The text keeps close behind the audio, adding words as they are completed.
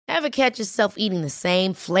Ever catch yourself eating the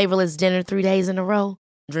same flavorless dinner 3 days in a row?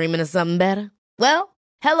 Dreaming of something better? Well,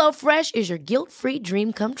 HelloFresh is your guilt-free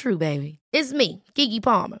dream come true, baby. It's me, Keke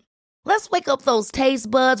Palmer. Let's wake up those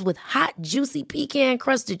taste buds with hot, juicy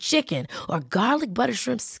pecan-crusted chicken or garlic butter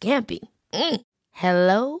shrimp scampi.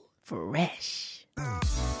 Hello Fresh.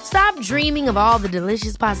 Stop dreaming of all the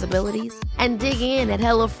delicious possibilities and dig in at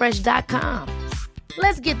HelloFresh.com.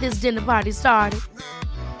 Let's get this dinner party started.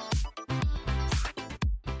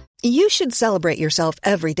 You should celebrate yourself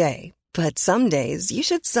every day, but some days you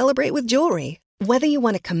should celebrate with jewelry. Whether you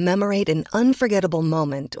want to commemorate an unforgettable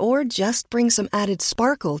moment or just bring some added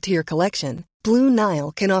sparkle to your collection, Blue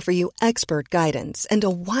Nile can offer you expert guidance and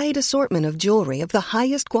a wide assortment of jewelry of the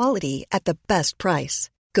highest quality at the best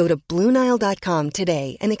price. Go to BlueNile.com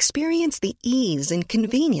today and experience the ease and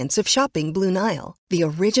convenience of shopping Blue Nile, the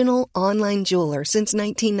original online jeweler since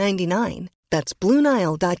 1999. That's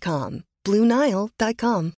BlueNile.com.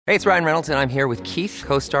 BlueNile.com. Hey, it's Ryan Reynolds, and I'm here with Keith,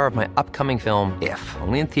 co-star of my upcoming film, If,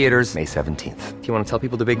 only in theaters May 17th. Do you want to tell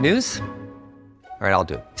people the big news? All right, I'll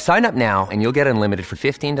do it. Sign up now and you'll get unlimited for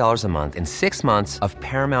 $15 a month and 6 months of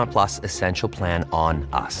Paramount Plus Essential Plan on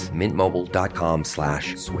us.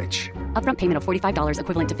 MintMobile.com/switch. Upfront payment of $45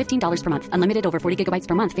 equivalent to $15 per month. Unlimited over 40 gigabytes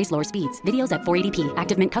per month. Face lower speeds. Videos at 480p.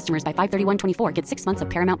 Active Mint customers by 531.24 get 6 months of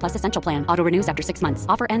Paramount Plus Essential Plan. Auto renews after 6 months.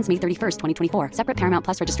 Offer ends May 31st, 2024. Separate Paramount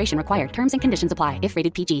Plus registration required. Terms and conditions apply if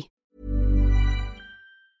rated PG.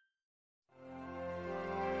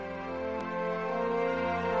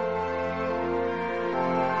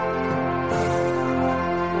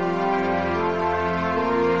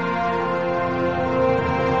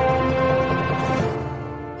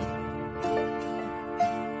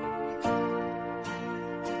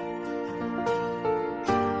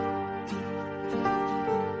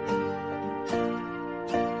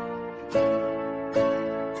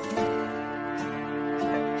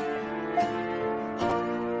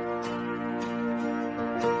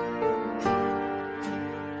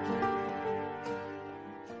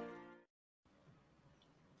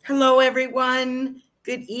 Hello, everyone.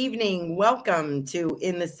 Good evening. Welcome to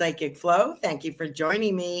In the Psychic Flow. Thank you for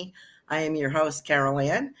joining me. I am your host, Carol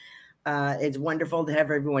Ann. It's wonderful to have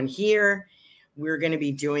everyone here. We're going to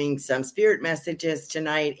be doing some spirit messages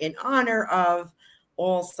tonight in honor of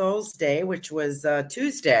All Souls Day, which was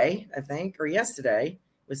Tuesday, I think, or yesterday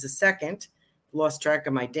was the 2nd. Lost track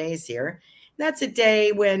of my days here. That's a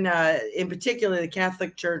day when, in particular, the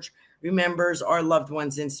Catholic Church remembers our loved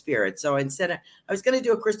ones in spirit. So I was going to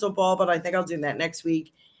do a crystal ball, but I think I'll do that next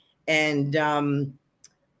week. And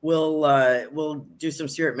we'll do some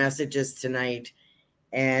spirit messages tonight.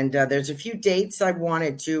 And there's a few dates I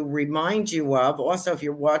wanted to remind you of. Also, if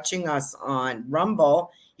you're watching us on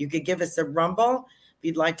Rumble, you could give us a Rumble. If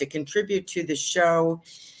you'd like to contribute to the show,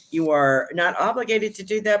 you are not obligated to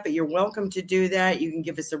do that, but you're welcome to do that. You can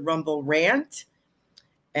give us a Rumble rant.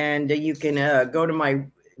 And you can go to my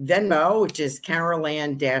Venmo, which is Carol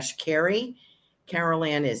Ann-Carey. Carol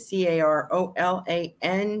Ann is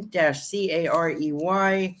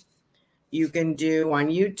CaroLan-Carey. You can do on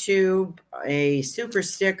YouTube a super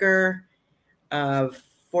sticker of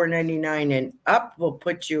 $4.99 and up. We'll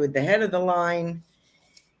put you at the head of the line.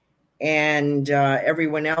 And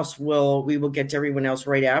everyone else we will get to everyone else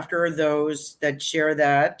right after those that share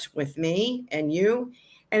that with me and you.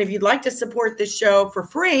 And if you'd like to support the show for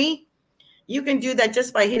free, you can do that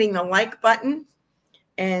just by hitting the like button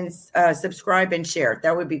and subscribe and share.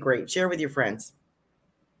 That would be great. Share with your friends.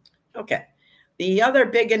 Okay. The other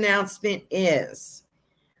big announcement is,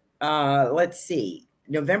 let's see,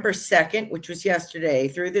 November 2nd, which was yesterday,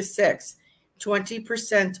 through the 6th,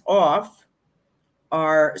 20% off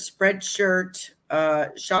our Spreadshirt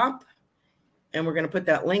shop. And we're going to put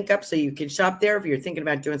that link up so you can shop there if you're thinking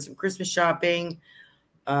about doing some Christmas shopping.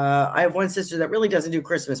 I have one sister that really doesn't do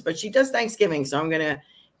Christmas, but she does Thanksgiving. So I'm going to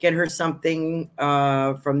get her something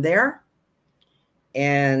from there.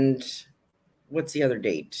 And what's the other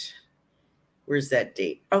date? Where's that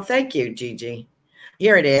date? Oh, thank you, Gigi.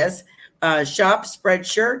 Here it is.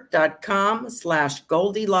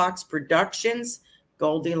 Shopspreadshirt.com/Goldilocks Productions,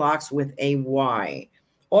 Goldilocks with a Y.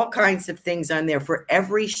 All kinds of things on there for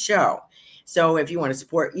every show. So if you want to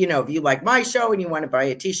support, if you like my show and you want to buy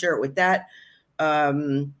a t-shirt with that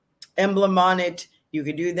emblem on it, you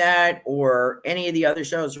can do that, or any of the other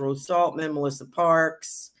shows, Rose Saltman, Melissa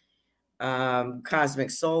Parks, Cosmic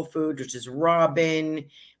Soul Food, which is Robin.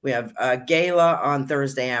 We have Gala on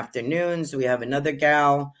Thursday afternoons. We have another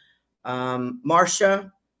gal,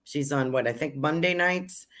 Marsha. She's on I think Monday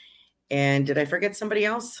nights. And did I forget somebody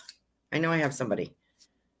else? I know I have somebody.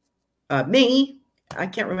 Me. I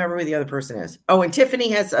can't remember who the other person is. Oh, and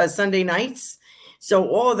Tiffany has Sunday nights. So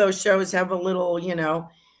all of those shows have a little,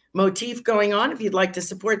 motif going on. If you'd like to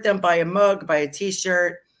support them, buy a mug, buy a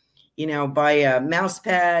t-shirt, buy a mouse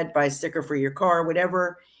pad, buy a sticker for your car,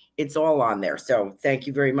 whatever. It's all on there. So thank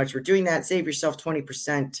you very much for doing that. Save yourself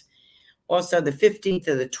 20%. Also, the 15th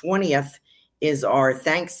to the 20th is our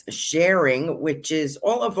thanks sharing, which is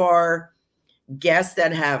all of our guests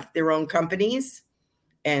that have their own companies.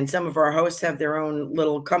 And some of our hosts have their own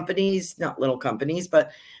little companies, not little companies,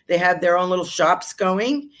 but they have their own little shops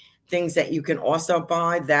going, things that you can also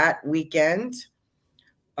buy that weekend.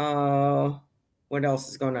 What else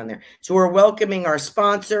is going on there? So we're welcoming our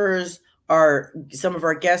sponsors, some of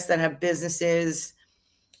our guests that have businesses,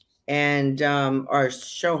 and our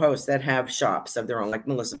show hosts that have shops of their own, like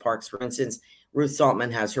Melissa Parks, for instance. Ruth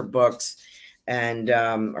Saltman has her books and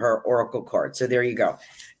her Oracle card. So there you go.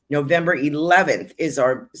 November 11th is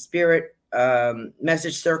our Spirit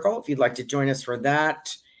Message Circle, if you'd like to join us for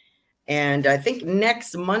that. And I think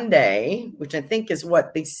next Monday, which I think is the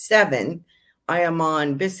 7th, I am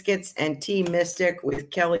on Biscuits and Tea Mystic with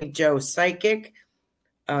Kelly Jo Psychic,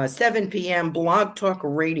 7 p.m. Blog Talk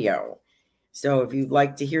Radio. So if you'd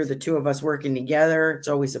like to hear the two of us working together, it's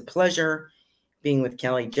always a pleasure being with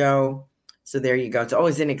Kelly Jo. So there you go. It's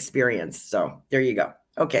always an experience. So there you go.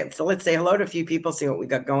 Okay, so let's say hello to a few people, see what we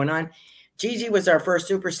got going on. Gigi was our first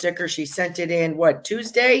super sticker. She sent it in,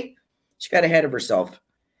 Tuesday? She got ahead of herself.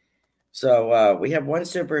 So we have one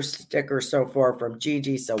super sticker so far from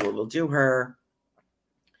Gigi, so we'll do her.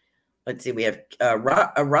 Let's see, we have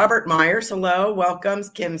Robert Myers. Hello, welcome.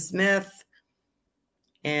 Kim Smith.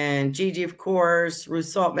 And Gigi, of course. Ruth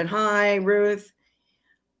Saltman. Hi, Ruth.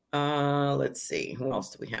 Let's see. Who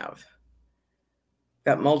else do we have?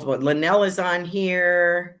 Got multiple. Linnell is on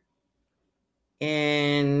here.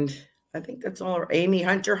 And I think that's all. Amy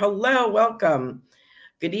Hunter. Hello, welcome.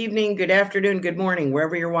 Good evening, good afternoon, good morning,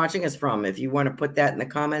 wherever you're watching us from. If you want to put that in the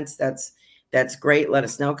comments, that's great. Let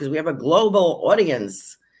us know, because we have a global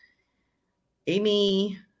audience.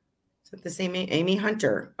 Amy, is that the same Amy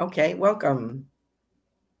Hunter? Okay, welcome.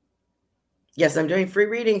 Yes, I'm doing free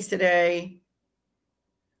readings today.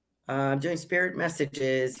 I'm doing spirit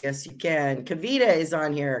messages. Yes, you can. Kavita is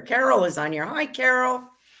on here. Carol is on here. Hi, Carol.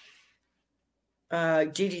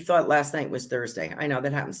 Gigi thought last night was Thursday. I know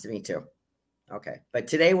that happens to me too. Okay, but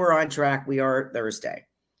today we're on track. We are Thursday.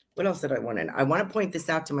 What else did I want to know? I want to point this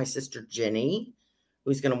out to my sister Jenny,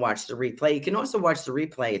 who's going to watch the replay. You can also watch the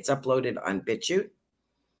replay. It's uploaded on BitChute.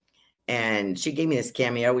 And she gave me this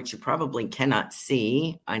cameo, which you probably cannot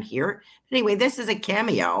see on here. Anyway, this is a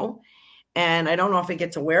cameo. And I don't know if I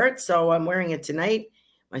get to wear it, so I'm wearing it tonight.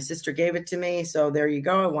 My sister gave it to me, so there you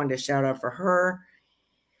go. I wanted to shout out for her.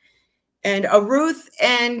 And Ruth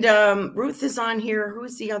is on here.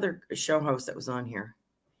 Who's the other show host that was on here?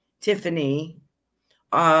 Tiffany,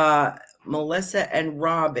 Melissa, and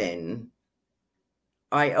Robin.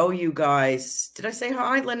 I owe you guys. Did I say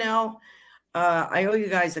hi, Linnell? I owe you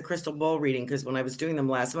guys a crystal ball reading, because when I was doing them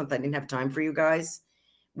last month, I didn't have time for you guys.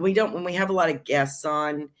 When we have a lot of guests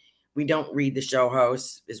on, we don't read the show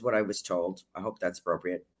hosts, is what I was told. I hope that's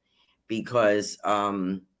appropriate, because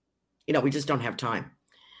we just don't have time.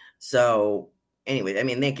 So anyway, I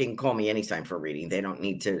mean, they can call me anytime for a reading. They don't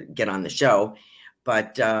need to get on the show.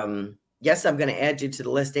 But yes, I'm going to add you to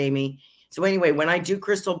the list, Amy. So anyway, when I do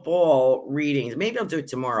crystal ball readings, maybe I'll do it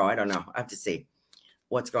tomorrow. I don't know. I have to see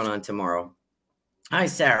what's going on tomorrow. Hi,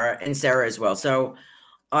 Sarah, and Sarah as well. So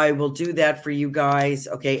I will do that for you guys.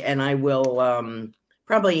 Okay. And I will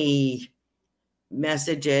probably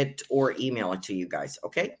message it or email it to you guys.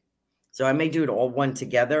 Okay. So I may do it all one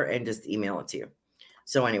together and just email it to you.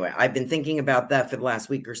 So anyway, I've been thinking about that for the last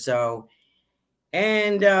week or so.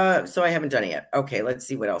 And so I haven't done it yet. Okay, let's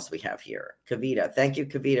see what else we have here. Kavita. Thank you,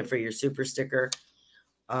 Kavita, for your super sticker.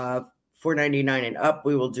 $4.99 and up,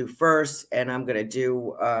 we will do first. And I'm going to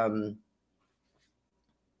do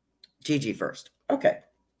Gigi first. Okay.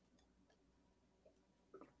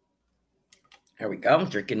 There we go. I'm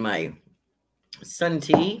drinking my sun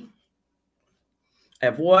tea. I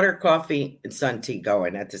have water, coffee, and sun tea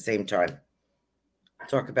going at the same time.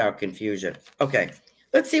 Talk about confusion. Okay,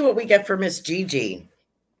 let's see what we get for Miss Gigi.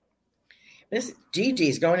 Miss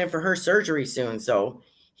Gigi's going in for her surgery soon, so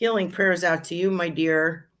healing prayers out to you, my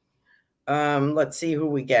dear. Let's see who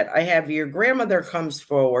we get. I have your grandmother comes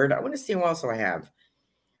forward. I want to see who else I have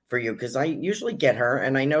for you, because I usually get her,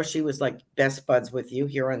 and I know she was like best buds with you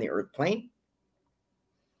here on the earth plane.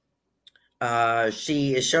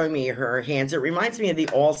 She is showing me her hands. It reminds me of the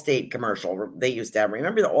Allstate commercial they used to have.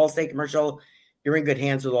 Remember the Allstate commercial? You're in good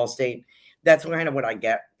hands with Allstate. That's kind of what I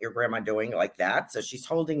get your grandma doing, like that. So she's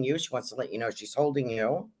holding you. She wants to let you know she's holding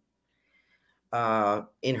you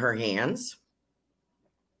in her hands.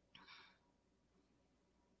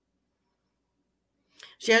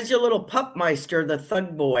 She has your little Puppmeister, the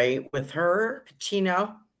thug boy, with her,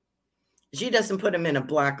 Pacino. She doesn't put him in a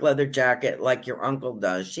black leather jacket like your uncle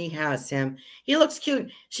does. She has him. He looks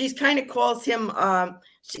cute. She's kind of calls him,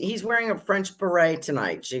 he's wearing a French beret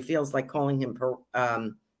tonight. She feels like calling him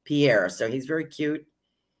Pierre. So he's very cute.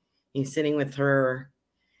 He's sitting with her.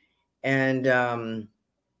 And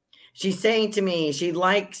she's saying to me, she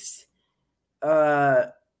likes,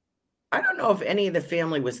 I don't know if any of the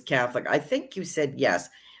family was Catholic. I think you said yes.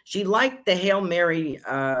 She liked the Hail Mary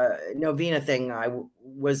novena thing I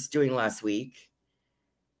was doing last week.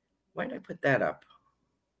 Why did I put that up?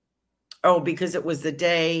 Oh, because it was the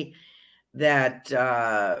day that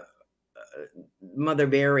Mother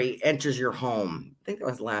Mary enters your home. I think that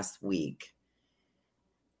was last week.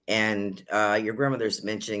 And your grandmother's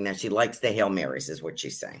mentioning that she likes the Hail Marys is what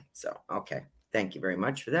she's saying. So, okay. Thank you very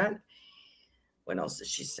much for that. What else is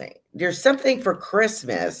she saying? There's something for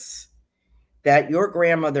Christmas that your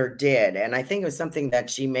grandmother did. And I think it was something that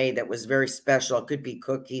she made that was very special. It could be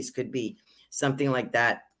cookies, could be something like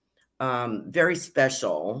that. Very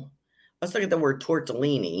special. Let's look at the word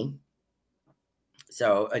tortellini.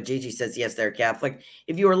 So Gigi says, yes, they're Catholic.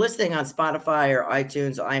 If you are listening on Spotify or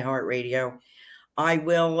iTunes, iHeartRadio, I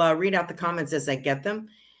will read out the comments as I get them.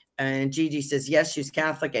 And Gigi says, yes, she's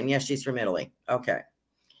Catholic. And yes, she's from Italy. Okay.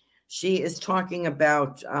 She is talking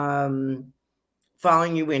about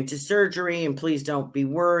following you into surgery, and please don't be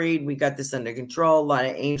worried. We got this under control. A lot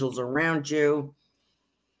of angels around you.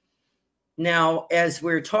 Now, as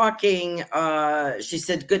we're talking, she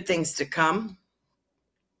said good things to come.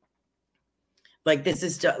 Like this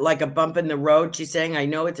is like a bump in the road. She's saying, I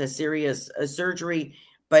know it's a serious surgery,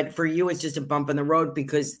 but for you, it's just a bump in the road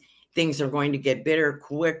because things are going to get better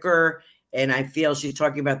quicker. And I feel she's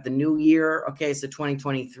talking about the new year. Okay, so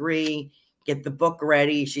 2023, get the book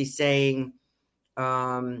ready. She's saying,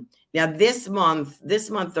 now this month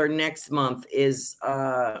or next month is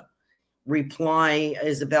reply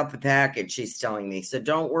is about the package, she's telling me. So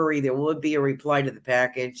don't worry, there will be a reply to the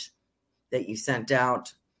package that you sent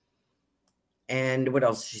out. And what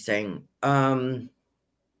else is she saying?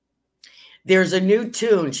 There's a new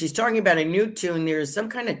tune. She's talking about a new tune. There's some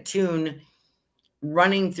kind of tune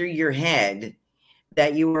running through your head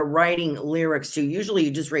that you are writing lyrics to. Usually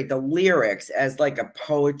you just write the lyrics as like a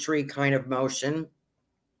poetry kind of motion.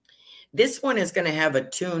 This one is going to have a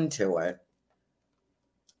tune to it.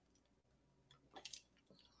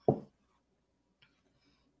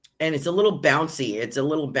 And it's a little bouncy. It's a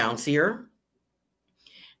little bouncier.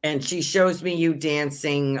 And she shows me you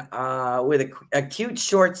dancing with a cute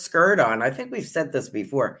short skirt on. I think we've said this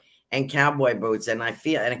before. And cowboy boots. And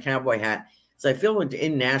a cowboy hat. So I feel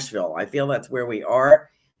in Nashville. I feel that's where we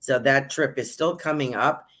are. So that trip is still coming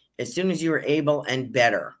up as soon as you are able and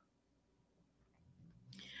better.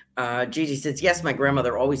 Gigi says, yes, my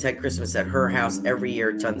grandmother always had Christmas at her house every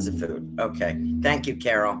year. Tons of food. Okay. Thank you,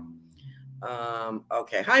 Carol.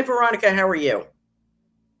 Okay. Hi, Veronica. How are you?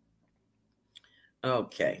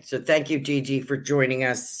 Okay. So thank you, Gigi, for joining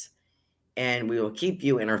us. And we will keep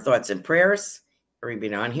you in our thoughts and prayers.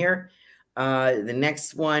 Everybody on here. The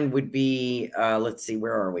next one would be, let's see,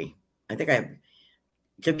 where are we? I think I have,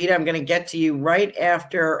 Kavita, I'm going to get to you right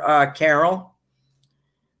after Carol.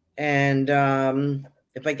 And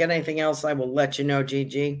if I get anything else, I will let you know,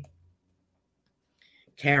 Gigi.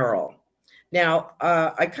 Carol. Now,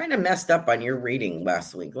 I kind of messed up on your reading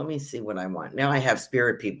last week. Let me see what I want. Now I have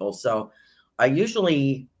spirit people. So I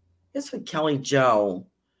usually, this with Kelly Joe,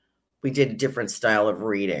 we did a different style of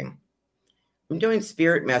reading. I'm doing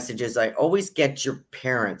spirit messages. I always get your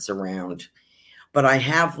parents around, but I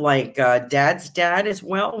have like dad's dad as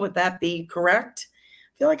well. Would that be correct?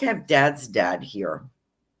 I feel like I have dad's dad here.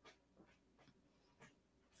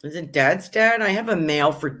 Is it dad's dad? I have a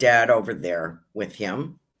mail for dad over there with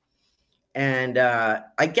him. And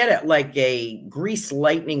I get it like a grease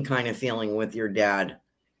lightning kind of feeling with your dad.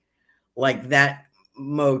 Like that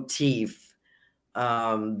motif.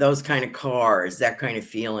 Those kind of cars, that kind of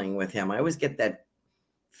feeling with him. I always get that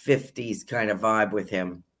 50s kind of vibe with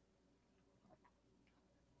him.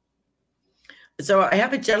 So I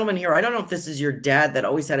have a gentleman here. I don't know if this is your dad that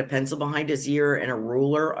always had a pencil behind his ear and a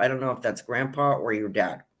ruler. I don't know if that's grandpa or your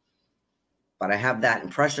dad. But I have that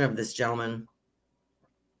impression of this gentleman.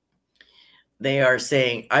 They are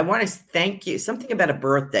saying, I want to thank you. Something about a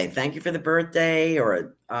birthday. Thank you for the birthday,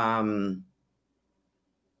 or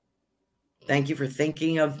thank you for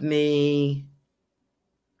thinking of me.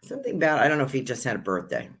 Something about, I don't know if he just had a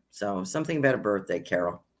birthday. So something about a birthday,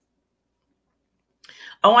 Carol.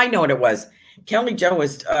 Oh, I know what it was. Kelly Joe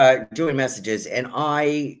was doing messages, and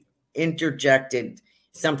I interjected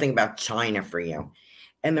something about China for you.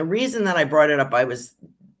 And the reason that I brought it up, I was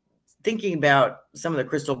thinking about some of the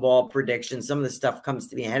crystal ball predictions. Some of the stuff comes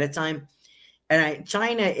to me ahead of time. And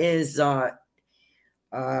China is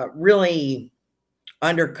really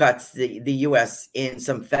undercuts the U.S. in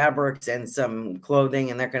some fabrics and some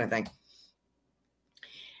clothing and that kind of thing.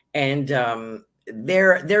 And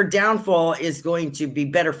their downfall is going to be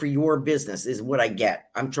better for your business, is what I get.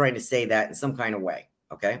 I'm trying to say that in some kind of way.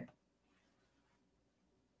 Okay.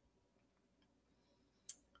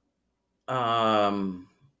 So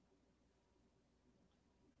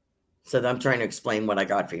I'm trying to explain what I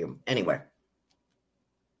got for you. Anyway.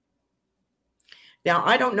 Now,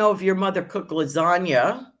 I don't know if your mother cooked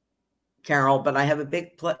lasagna, Carol, but I have a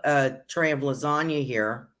big tray of lasagna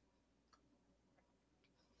here.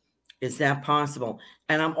 Is that possible?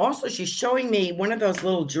 And I'm also, she's showing me one of those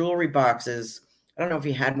little jewelry boxes. I don't know if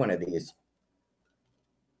you had one of these.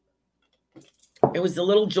 It was the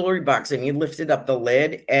little jewelry box, and you lifted up the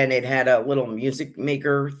lid, and it had a little music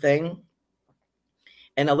maker thing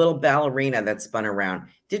and a little ballerina that spun around.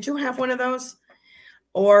 Did you have one of those?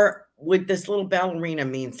 Or would this little ballerina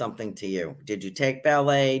mean something to you? Did you take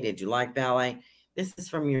ballet? Did you like ballet? This is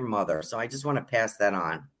from your mother, so I just want to pass that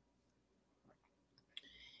on.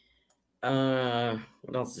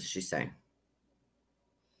 What else does she say?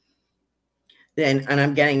 And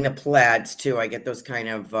I'm getting the plaids too. I get those kind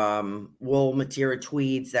of wool material,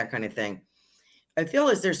 tweeds, that kind of thing. I feel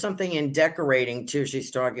as there's something in decorating too.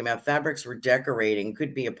 She's talking about fabrics for decorating,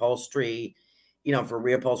 could be upholstery, for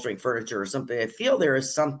reupholstering furniture or something. I feel there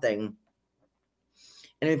is something,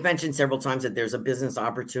 and we've mentioned several times that there's a business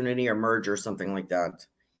opportunity or merger or something like that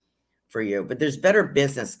for you. But there's better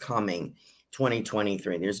business coming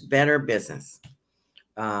 2023. There's better business.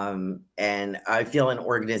 And I feel an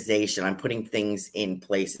organization. I'm putting things in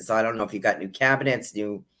places. So I don't know if you got new cabinets,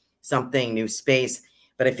 new space,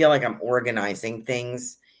 but I feel like I'm organizing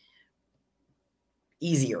things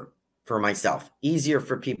easier for myself, easier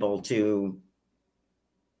for people to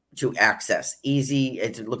access. Easy.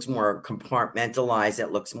 It looks more compartmentalized.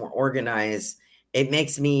 It looks more organized. It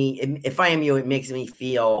makes me, if I am you, it makes me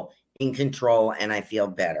feel in control, and I feel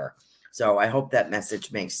better. So I hope that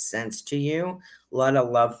message makes sense to you. A lot of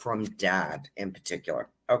love from Dad in particular.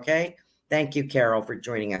 Okay. Thank you, Carol, for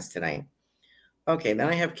joining us tonight. Okay. Then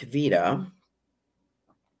I have Kavita.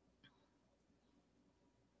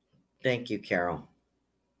 Thank you, Carol.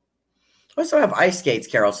 I also have ice skates,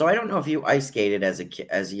 Carol. So I don't know if you ice skated as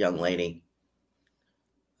a young lady.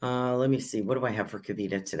 Let me see. What do I have for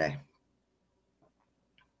Kavita today?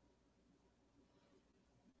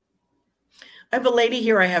 I have a lady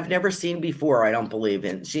here I have never seen before, I don't believe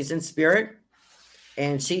in. She's in spirit,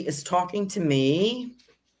 and she is talking to me.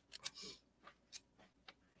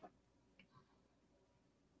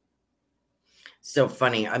 So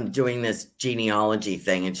funny. I'm doing this genealogy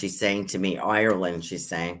thing, and she's saying to me, Ireland, she's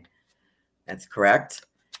saying. That's correct.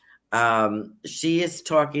 She is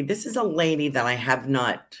talking. This is a lady that I have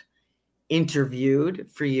not interviewed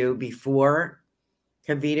for you before,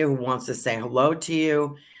 Kavita, who wants to say hello to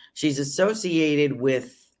you. She's associated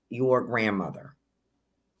with your grandmother.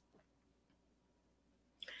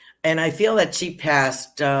 And I feel that she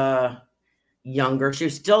passed younger. She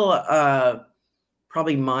was still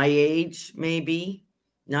probably my age, maybe.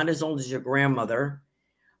 Not as old as your grandmother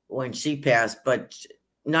when she passed, but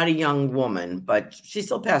not a young woman, but she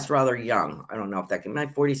still passed rather young. I don't know if that can be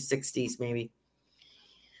 40s, 60s, maybe.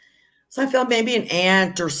 So I felt maybe an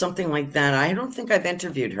aunt or something like that. I don't think I've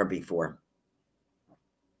interviewed her before.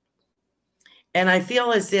 And I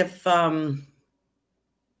feel as if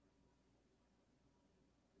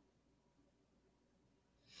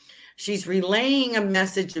she's relaying a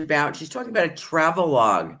message she's talking about a travel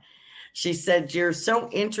log. She said, you're so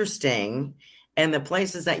interesting, and the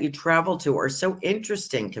places that you travel to are so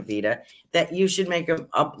interesting, Kavita, that you should make a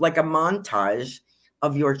montage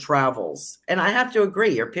of your travels. And I have to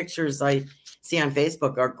agree. Your pictures I see on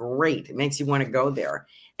Facebook are great. It makes you want to go there.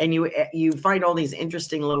 And you find all these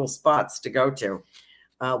interesting little spots to go to,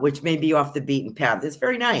 which may be off the beaten path. It's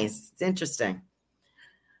very nice. It's interesting.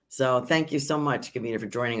 So thank you so much, Kavita, for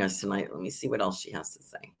joining us tonight. Let me see what else she has to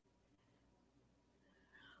say.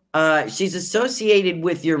 She's associated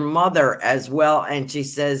with your mother as well. And she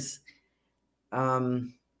says,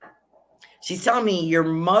 she's telling me your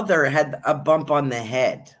mother had a bump on the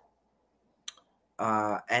head,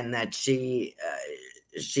 and that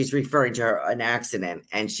she's referring to an accident,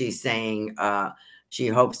 and she's saying she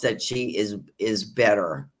hopes that she is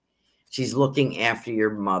better. She's looking after your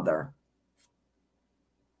mother.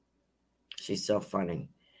 She's so funny.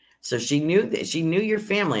 So she knew that she knew your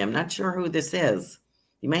family. I'm not sure who this is.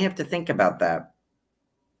 You may have to think about that.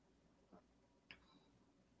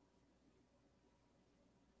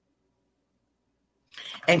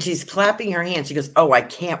 And she's clapping her hands. She goes, oh, I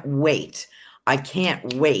can't wait. I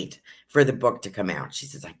can't wait for the book to come out. She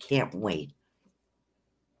says, I can't wait.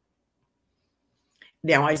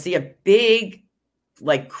 Now I see a big,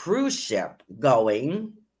 like, cruise ship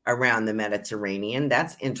going around the Mediterranean.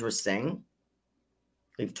 That's interesting.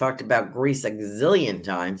 We've talked about Greece a gazillion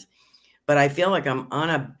times, but I feel like I'm on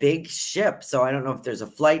a big ship. So I don't know if there's a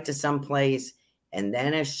flight to someplace and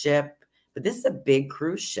then a ship, but this is a big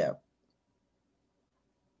cruise ship.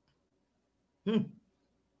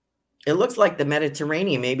 It looks like the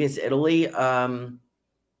Mediterranean. Maybe it's Italy or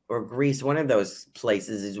Greece. One of those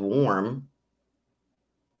places is warm.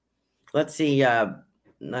 Let's see.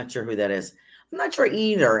 Not sure who that is. I'm not sure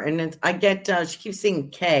either. And I get, she keeps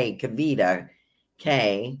saying Kavita,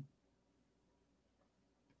 K.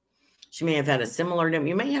 She may have had a similar name.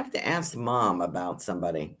 You may have to ask mom about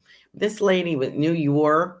somebody. This lady knew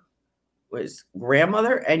your was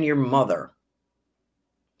grandmother and your mother.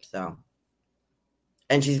 So,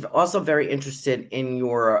 and she's also very interested in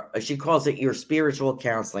your, she calls it your spiritual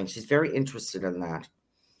counseling. She's very interested in that.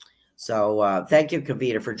 So thank you,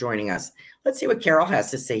 Kavita, for joining us. Let's see what Carol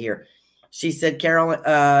has to say here. She said, Carol,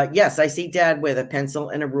 yes, I see Dad with a pencil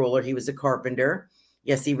and a ruler. He was a carpenter.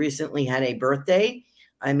 Yes, he recently had a birthday.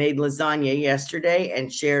 I made lasagna yesterday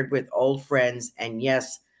and shared with old friends. And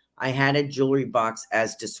yes, I had a jewelry box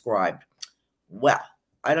as described. Well,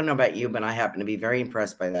 I don't know about you, but I happen to be very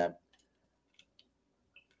impressed by that.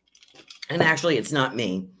 And actually, it's not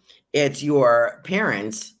me. It's your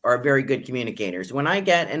parents are very good communicators. When I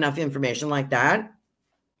get enough information like that,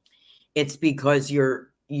 it's because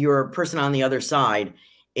your person on the other side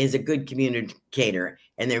is a good communicator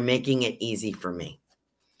and they're making it easy for me.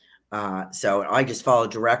 So I just follow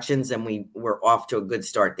directions and we're off to a good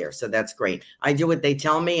start there. So that's great. I do what they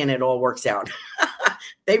tell me and it all works out.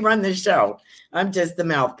 They run the show. I'm just the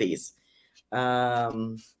mouthpiece.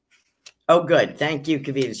 Oh, good. Thank you,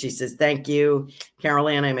 Kavita. She says, thank you, Carol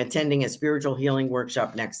Ann. I'm attending a spiritual healing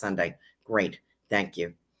workshop next Sunday. Great. Thank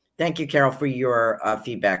you. Thank you, Carol, for your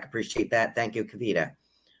feedback. Appreciate that. Thank you, Kavita.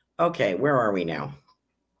 Okay, where are we now?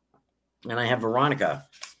 And I have Veronica.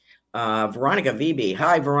 Veronica VB.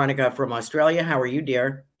 Hi, Veronica from Australia. How are you,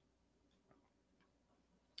 dear?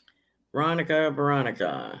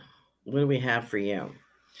 Veronica. What do we have for you?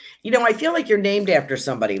 You know, I feel like you're named after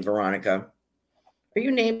somebody, Veronica. Are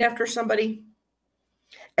you named after somebody?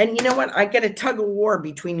 And you know what? I get a tug of war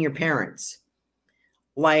between your parents.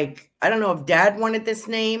 Like, I don't know if Dad wanted this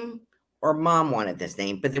name or Mom wanted this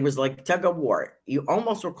name, but there was like tug of war. You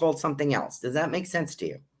almost were called something else. Does that make sense to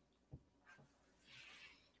you?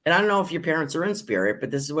 And I don't know if your parents are in spirit,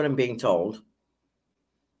 but this is what I'm being told.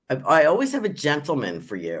 I always have a gentleman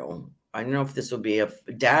for you. I don't know if this will be a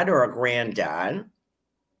dad or a granddad.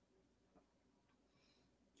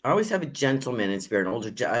 I always have a gentleman in spirit,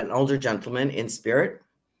 an older gentleman in spirit.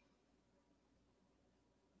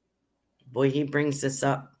 Boy, he brings this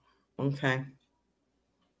up. Okay.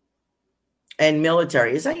 And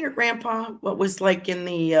military. Is that your grandpa? What was like in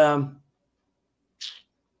the... I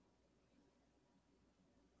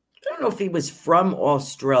don't know if he was from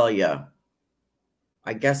Australia.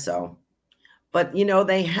 I guess so. But, you know,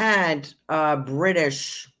 they had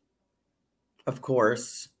British, of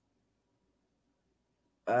course,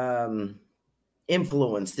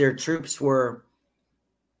 influence. Their troops were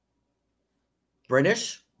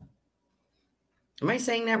British. Am I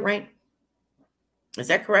saying that right? Is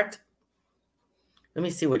that correct? Let me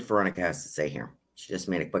see what Veronica has to say here. She just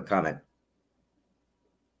made a quick comment.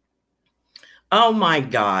 Oh my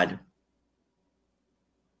God.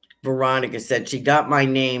 Veronica said she got my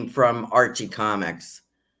name from Archie Comics.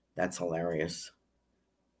 That's hilarious.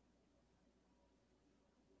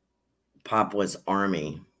 Papua's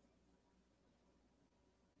Army.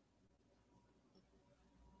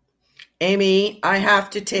 Amy, I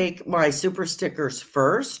have to take my super stickers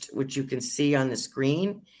first, which you can see on the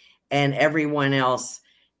screen, and everyone else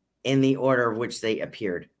in the order of which they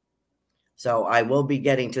appeared. So I will be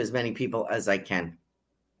getting to as many people as I can.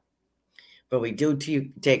 But we do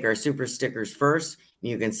take our super stickers first.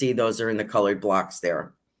 You can see those are in the colored blocks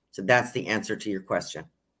there. So that's the answer to your question.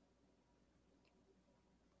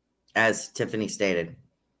 As Tiffany stated.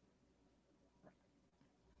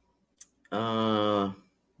 Where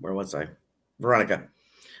was I? Veronica.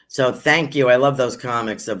 So thank you. I love those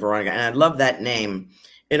comics of Veronica. And I love that name.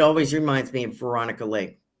 It always reminds me of Veronica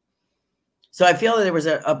Lake. So I feel that there was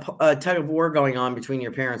a tug of war going on between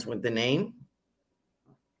your parents with the name.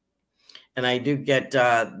 And I do get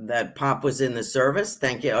that Pop was in the service.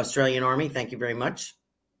 Thank you, Australian Army. Thank you very much.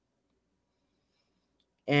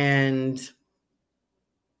 And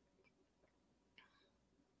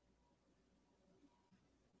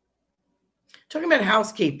Talking about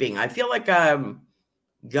housekeeping, I feel like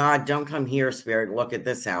God, don't come here, Spirit. Look at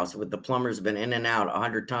this house with the plumber's been in and out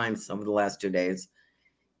 100 times over the last 2 days.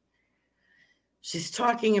 She's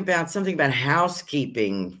talking about something about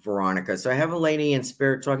housekeeping, Veronica. So I have a lady in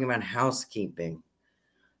Spirit talking about housekeeping.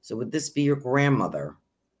 So would this be your grandmother?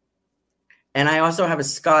 And I also have a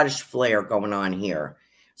Scottish flair going on here.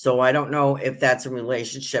 So I don't know if that's a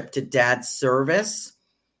relationship to Dad's service.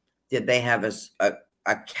 Did they have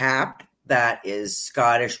a cap that is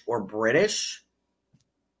Scottish or British?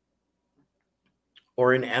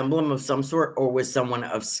 Or an emblem of some sort? Or was someone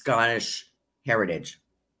of Scottish heritage?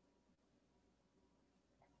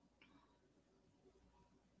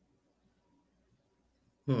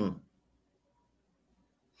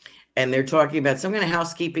 And they're talking about some kind of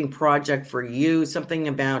housekeeping project for you, something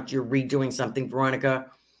about you're redoing something, Veronica.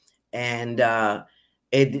 And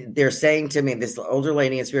they're saying to me, this older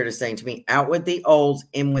lady in Spirit is saying to me, out with the old,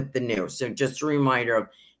 in with the new. So just a reminder of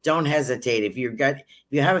don't hesitate. If you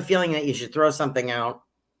have a feeling that you should throw something out,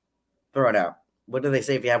 throw it out. What do they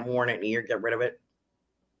say? If you haven't worn it in a year, get rid of it.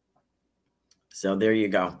 So there you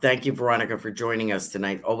go. Thank you, Veronica, for joining us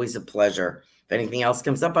tonight. Always a pleasure. If anything else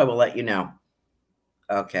comes up, I will let you know.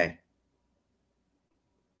 Okay.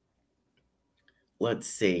 Let's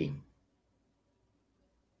see.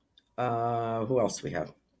 Who else do we have?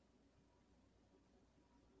 I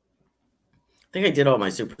think I did all my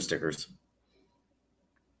super stickers.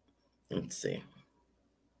 Let's see.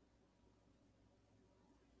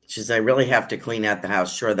 She says, I really have to clean out the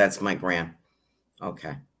house. Sure, that's my gran.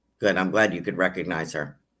 Okay, good. I'm glad you could recognize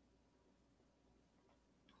her.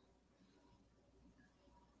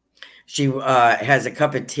 She has a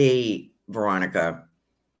cup of tea, Veronica,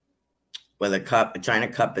 with a china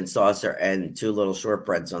cup and saucer and 2 little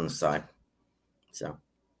shortbreads on the side. So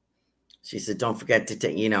she said, don't forget to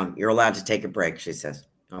take, you're allowed to take a break, she says.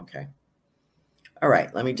 Okay. All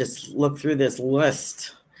right. Let me just look through this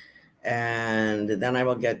list and then I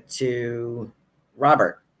will get to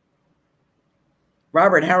Robert.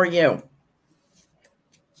 Robert, how are you?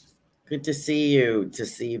 Good to see you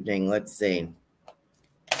this evening. Let's see.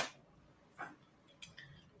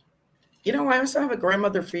 I also have a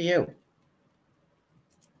grandmother for you.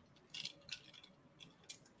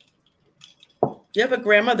 You have a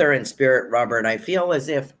grandmother in Spirit, Robert. I feel as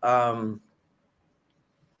if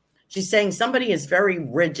she's saying somebody is very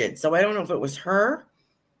rigid. So I don't know if it was her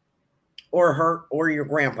or your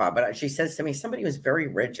grandpa, but she says to me, somebody was very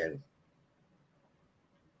rigid.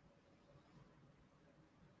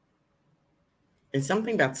 It's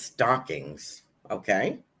something about stockings.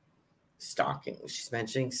 Okay. Stockings. She's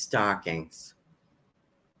mentioning stockings.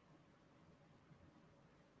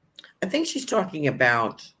 I think she's talking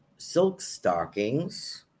about silk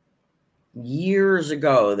stockings years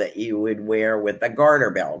ago that you would wear with a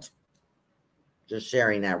garter belt. Just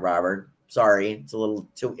sharing that, Robert. Sorry, it's a little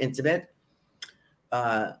too intimate.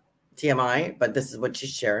 TMI, but this is what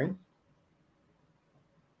she's sharing.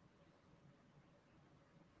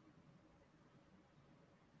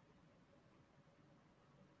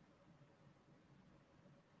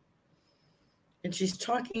 And she's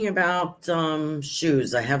talking about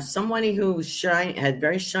shoes. I have somebody who had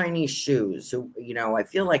very shiny shoes who, I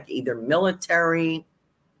feel like either military,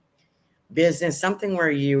 business, something where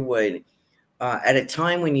you would, at a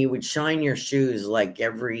time when you would shine your shoes like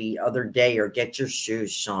every other day or get your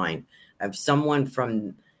shoes shined. I have someone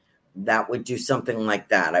from that would do something like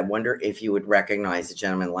that. I wonder if you would recognize a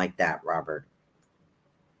gentleman like that, Robert.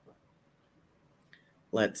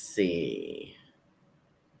 Let's see.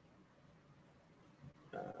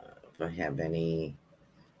 If I have any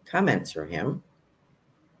comments for him.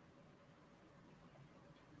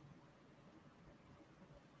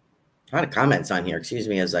 A lot of comments on here. Excuse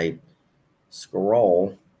me as I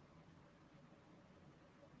scroll.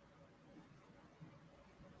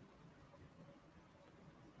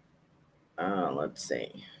 Let's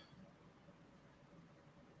see.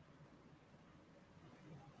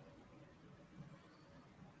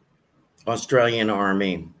 Australian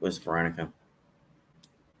Army was Veronica.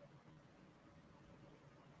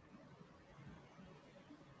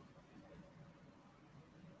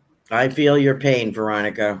 I feel your pain,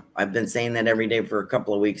 Veronica. I've been saying that every day for a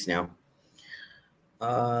couple of weeks now.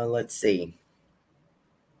 Let's see.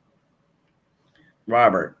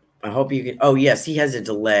 Robert, I hope you can. Oh, yes, he has a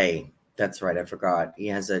delay. That's right. I forgot. He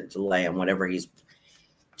has a delay on whatever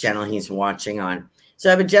channel he's watching on. So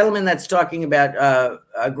I have a gentleman that's talking about,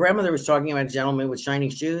 a grandmother was talking about a gentleman with shiny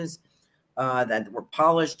shoes that were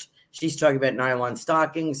polished. She's talking about nylon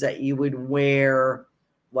stockings that you would wear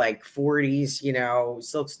like 40s,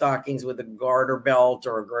 silk stockings with a garter belt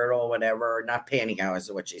or a girdle, whatever, not pantyhose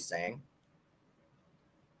is what she's saying.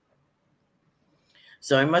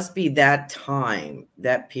 So it must be that time,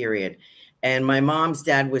 that period. And my mom's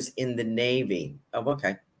dad was in the Navy. Oh,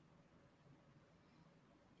 okay.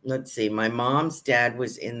 Let's see. My mom's dad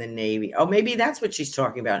was in the Navy. Oh, maybe that's what she's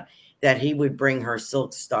talking about, that he would bring her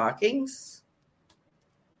silk stockings.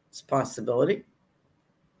 It's a possibility.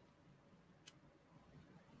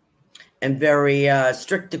 And very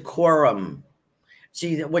strict decorum.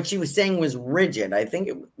 What she was saying was rigid. I think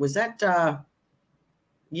was that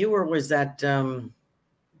you, or was that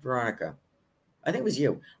Veronica? I think it was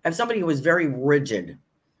you. I have somebody who was very rigid.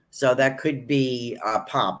 So that could be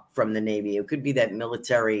Pop from the Navy. It could be that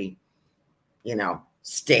military,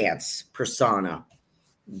 stance, persona,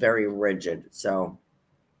 very rigid. So,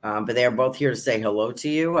 but they are both here to say hello to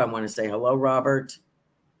you. I want to say hello, Robert.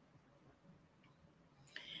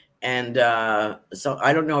 And so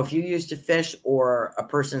I don't know if you used to fish or a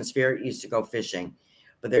person in spirit used to go fishing,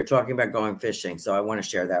 but they're talking about going fishing. So I want to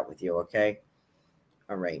share that with you. Okay.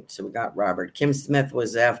 All right. So we got Robert. Kim Smith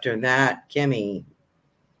was after that. Kimmy.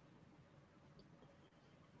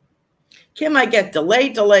 Kim, I get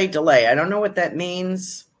delay. I don't know what that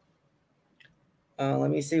means. Let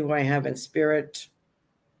me see who I have in spirit.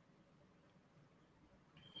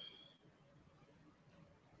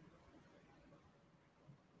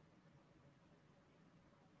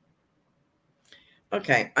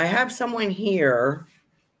 Okay, I have someone here.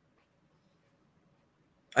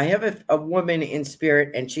 I have a woman in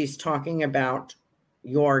spirit, and she's talking about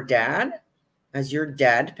your dad. Has your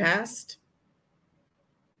dad passed?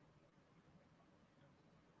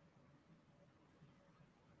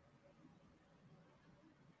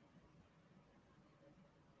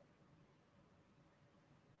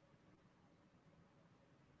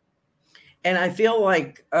 And I feel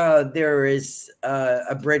like there is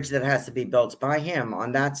a bridge that has to be built by him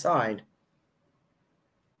on that side.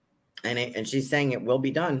 And she's saying it will be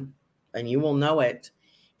done, and you will know it.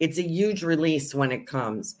 It's a huge release when it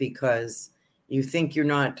comes, because you think you're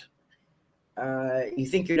not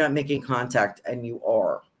making contact, and you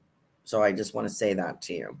are. So I just want to say that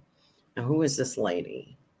to you. Now, who is this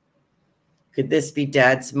lady? Could this be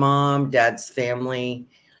Dad's mom, Dad's family?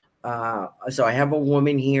 So I have a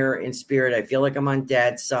woman here in spirit. I feel like I'm on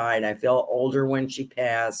Dad's side. I feel older when she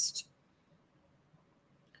passed.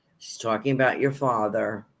 She's talking about your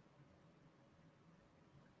father.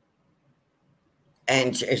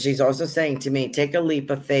 And she's also saying to me, take a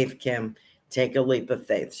leap of faith, Kim. Take a leap of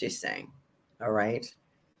faith, she's saying. All right.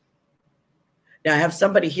 Now I have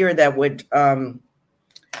somebody here that would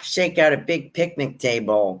shake out a big picnic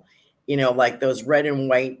table, like those red and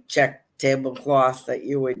white check tablecloths that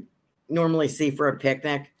you would normally see for a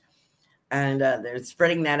picnic. And they're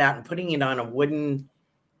spreading that out and putting it on a wooden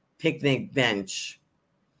picnic bench.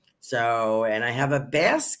 So, and I have a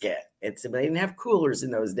basket. They didn't have coolers in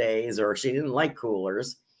those days, or she didn't like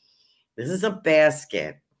coolers. This is a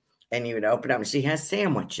basket, and you would open up, and she has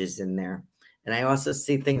sandwiches in there. And I also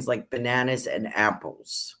see things like bananas and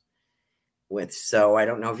apples so I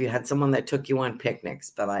don't know if you had someone that took you on picnics,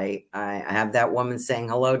 but I have that woman saying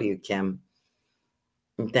hello to you, Kim.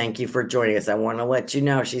 And thank you for joining us. I want to let you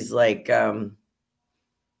know, she's like, and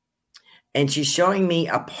she's showing me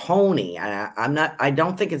a pony. I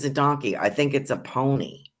don't think it's a donkey. I think it's a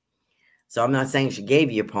pony. So I'm not saying she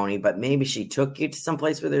gave you a pony, but maybe she took you to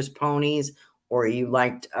someplace where there's ponies, or you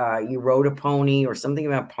rode a pony, or something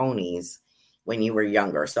about ponies when you were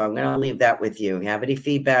younger. So I'm going to leave that with you. If you have any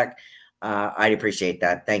feedback, I'd appreciate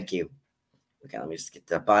that. Thank you. Okay, let me just get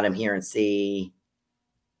to the bottom here and see.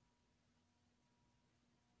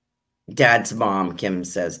 Dad's mom, Kim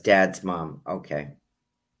says. Dad's mom. Okay.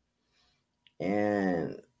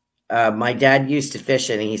 And my dad used to fish,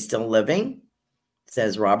 and he's still living,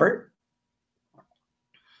 says Robert.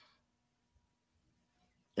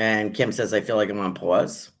 And Kim says, I feel like I'm on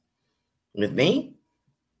pause. With me?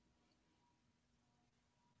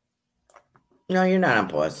 No, you're not on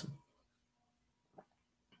pause.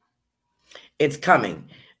 It's coming.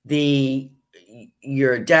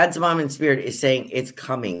 Your dad's mom in spirit is saying it's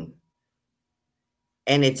coming.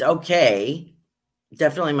 And it's okay.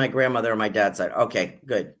 Definitely my grandmother on my dad's side. Okay,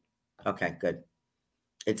 good. Okay, good.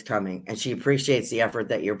 It's coming. And she appreciates the effort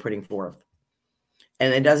that you're putting forth.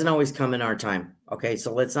 And it doesn't always come in our time. Okay,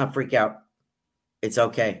 so let's not freak out. It's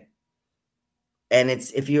okay. And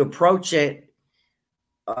if you approach it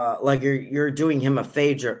like you're doing him a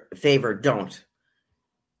favor, don't.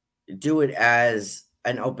 Do it as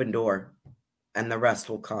an open door, and the rest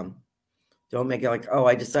will come. Don't make it like, oh,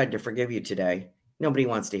 I decided to forgive you today. Nobody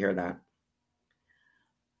wants to hear that.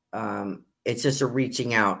 It's just a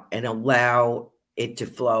reaching out and allow it to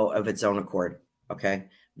flow of its own accord. Okay,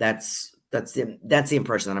 that's the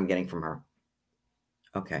impression that I'm getting from her.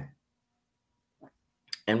 Okay.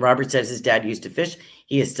 And Robert says his dad used to fish.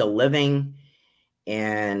 He is still living.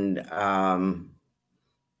 And her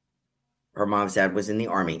mom's dad was in the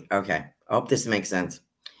Army. Okay. I hope this makes sense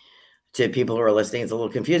to people who are listening. It's a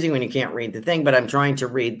little confusing when you can't read the thing, but I'm trying to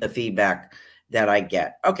read the feedback that I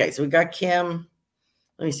get. Okay. So we got Kim.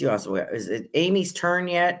 Let me see what else. Is it Amy's turn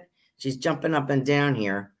yet? She's jumping up and down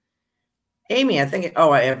here. Amy, I think.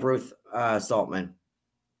 I have Ruth Saltman.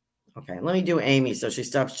 Okay, let me do Amy so she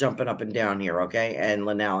stops jumping up and down here, okay? And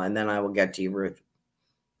Linnell, and then I will get to you, Ruth.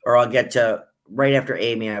 Or I'll get to, right after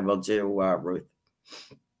Amy, I will do Ruth.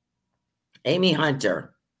 Amy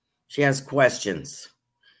Hunter, she has questions.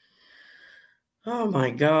 Oh my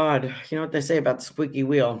God. You know what they say about the squeaky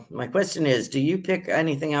wheel? My question is, do you pick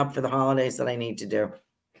anything up for the holidays that I need to do?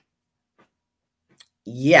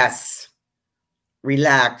 Yes.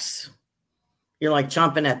 Relax. You're like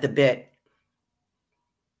chomping at the bit.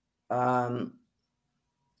 I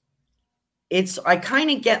kind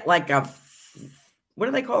of get like what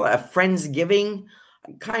do they call it? A Friendsgiving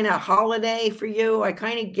kind of holiday for you. I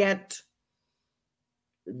kind of get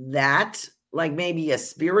that, like maybe a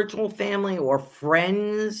spiritual family or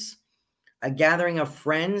friends, a gathering of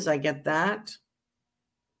friends. I get that.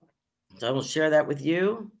 So I will share that with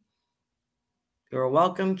you. You're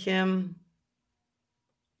welcome, Kim.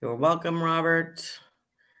 You're welcome, Robert.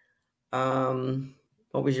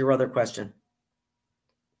 What was your other question?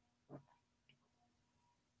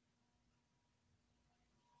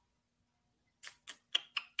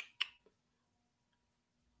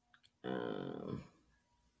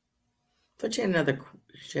 But she had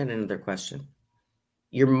another question.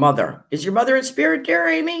 Your mother. Is your mother in spirit, dear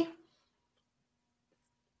Amy?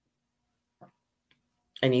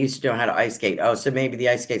 And you used to know how to ice skate. Oh, so maybe the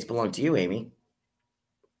ice skates belong to you, Amy.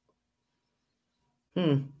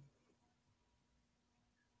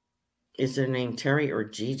 Is their name Terry or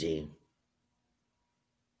Gigi?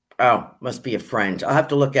 Oh, must be a friend. I'll have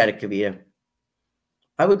to look at it, Kavita.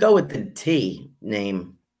 I would go with the T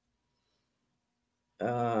name.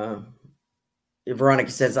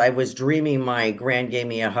 Veronica says, I was dreaming my grand gave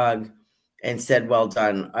me a hug and said, well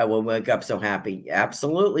done. I will wake up so happy.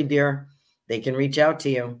 Absolutely, dear. They can reach out to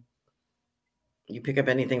you. You pick up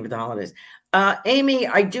anything for the holidays. Amy,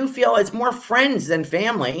 I do feel it's more friends than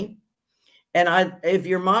family. And if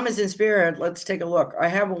your mom is in spirit, let's take a look. I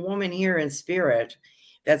have a woman here in spirit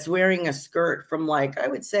that's wearing a skirt from like, I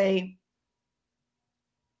would say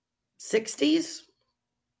 60s.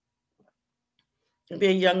 It'd be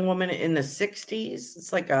a young woman in the 60s.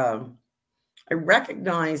 It's like I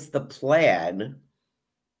recognize the plaid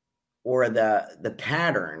or the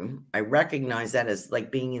pattern. I recognize that as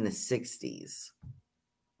like being in the 60s.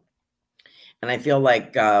 And I feel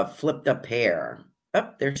like flipped up hair. Oh,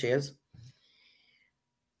 there she is.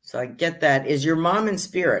 So I get that. Is your mom in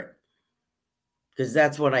spirit? Because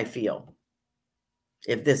that's what I feel.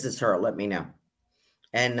 If this is her, let me know.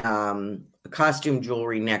 And a costume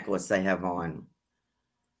jewelry necklace they have on.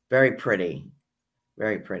 Very pretty.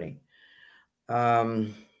 Very pretty.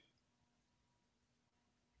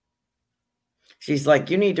 She's like,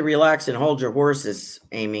 you need to relax and hold your horses,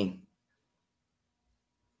 Amy.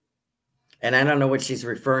 And I don't know what she's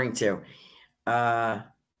referring to.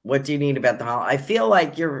 What do you need about the holiday? I feel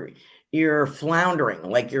like you're floundering,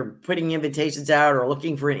 like you're putting invitations out or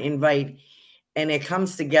looking for an invite, and it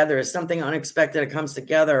comes together as something unexpected. It comes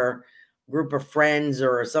together, a group of friends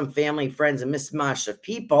or some family friends, a mishmash of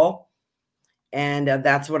people. And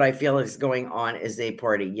that's what I feel is going on is a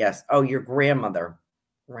party. Yes. Oh, your grandmother.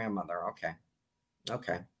 Okay.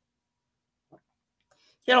 Okay.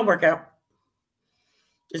 It'll work out.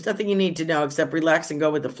 There's nothing you need to know except relax and go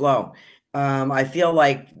with the flow. I feel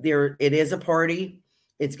like it is a party.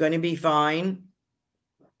 It's going to be fine.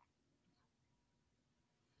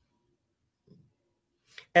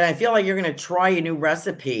 And I feel like you're going to try a new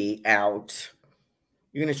recipe out.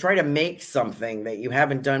 You're going to try to make something that you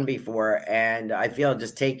haven't done before. And I feel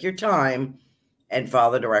just take your time and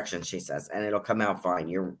follow the directions, she says, and it'll come out fine.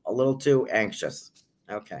 You're a little too anxious.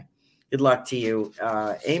 Okay. Good luck to you,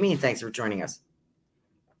 Amy. Thanks for joining us.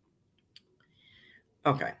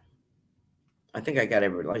 Okay. I think I got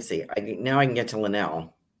everybody. Let's see. Now I can get to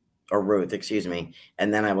Linnell or Ruth, excuse me.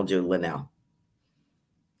 And then I will do Linnell.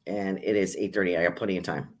 And it is 8:30. I got plenty of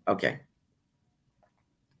time. Okay.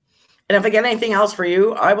 And if I get anything else for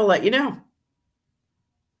you, I will let you know.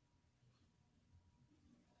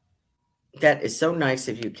 That is so nice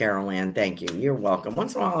of you, Carol Ann. Thank you. You're welcome.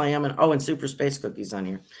 Once in a while I am. And Super Space Cookies on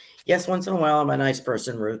here. Yes, once in a while I'm a nice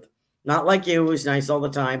person, Ruth. Not like you, who's nice all the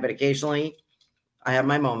time, but occasionally I have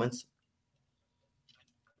my moments.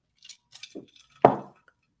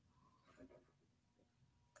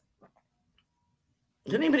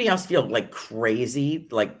 Does anybody else feel like crazy?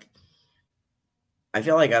 Like, I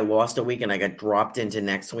feel like I lost a week and I got dropped into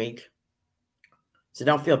next week. So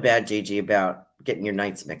don't feel bad, Gigi, about getting your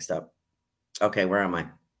nights mixed up. Okay, where am I?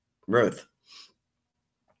 Ruth.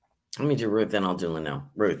 Let me do Ruth, then I'll do Linnell.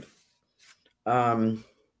 Ruth. I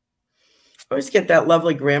always get that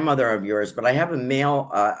lovely grandmother of yours, but I have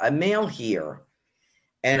a male here.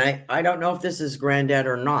 And I don't know if this is granddad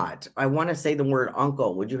or not. I want to say the word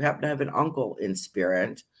uncle. Would you happen to have an uncle in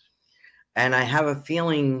spirit? And I have a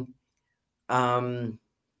feeling it's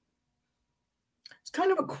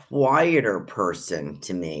kind of a quieter person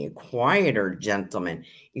to me, a quieter gentleman.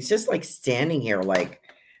 He's just like standing here, like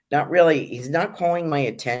not really, he's not calling my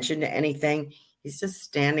attention to anything. He's just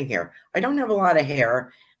standing here. I don't have a lot of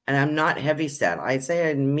hair and I'm not heavy set. I'd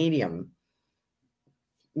say I'm medium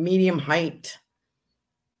height,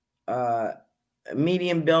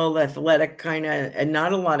 medium build, athletic kind of, and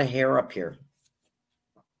not a lot of hair up here.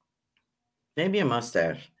 Maybe a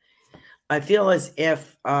mustache. I feel as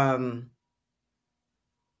if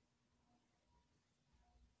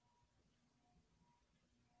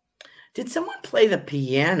did someone play the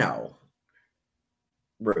piano,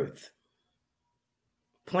 Ruth?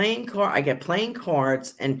 I get playing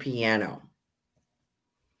cards and piano.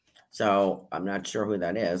 So I'm not sure who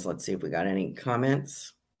that is. Let's see if we got any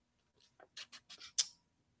comments.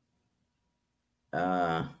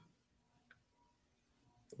 Let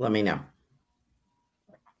me know.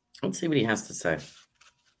 Let's see what he has to say.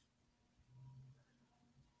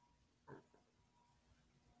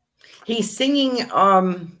 He's singing,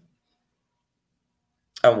 oh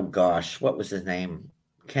gosh, what was his name?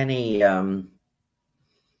 Kenny, the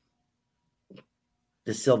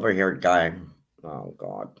silver-haired guy. Oh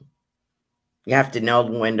God. You have to know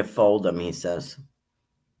when to fold them, he says.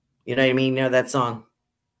 You know what I mean? You know that song?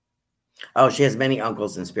 Oh, she has many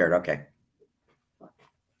uncles in spirit. Okay.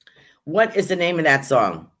 What is the name of that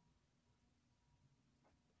song?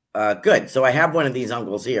 Good. So I have one of these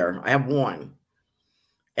uncles here. I have one.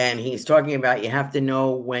 And he's talking about you have to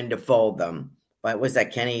know when to fold them. But was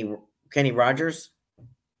that Kenny Rogers?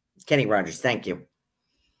 Kenny Rogers. Thank you.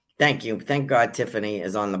 Thank you. Thank God Tiffany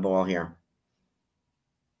is on the ball here.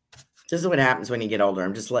 This is what happens when you get older.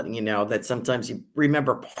 I'm just letting you know that sometimes you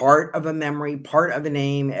remember part of a memory, part of a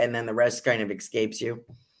name, and then the rest kind of escapes you.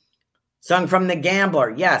 Sung from The Gambler.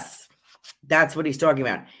 Yes, that's what he's talking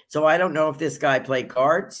about. So I don't know if this guy played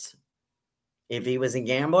cards, if he was a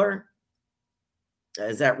gambler.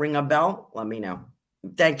 Does that ring a bell? Let me know.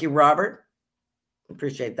 Thank you, Robert.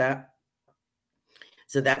 Appreciate that.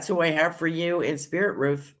 So that's who I have for you in spirit,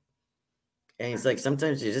 Ruth. And he's like,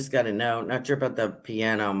 sometimes you just got to know. Not sure about the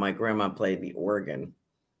piano. My grandma played the organ.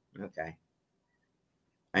 Okay.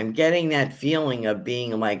 I'm getting that feeling of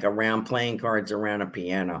being like around playing cards around a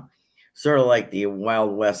piano. Sort of like the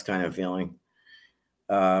Wild West kind of feeling.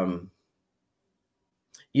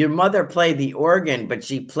 Your mother played the organ, but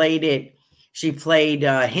she played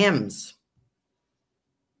hymns.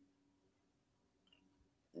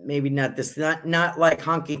 Maybe not this, not like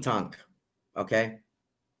Honky Tonk. Okay.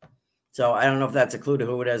 So I don't know if that's a clue to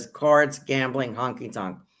who it is. Cards, gambling, honky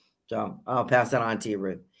tonk. So I'll pass that on to you,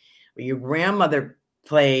 Ruth. Your grandmother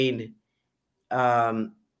played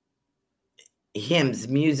hymns,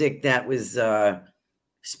 music that was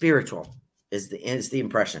spiritual is the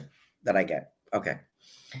impression that I get. Okay.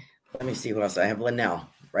 Let me see what else I have. Linnell,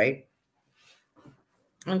 right?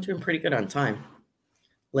 I'm doing pretty good on time.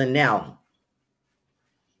 Linnell.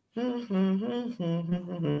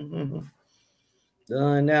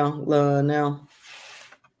 Linnell.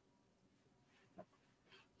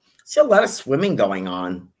 See a lot of swimming going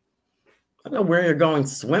on. I don't know where you're going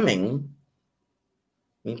swimming.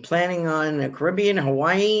 You planning on the Caribbean,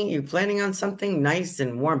 Hawaii? You planning on something nice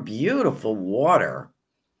and warm, beautiful water?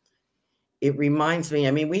 It reminds me.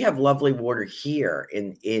 I mean, we have lovely water here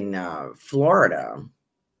in Florida.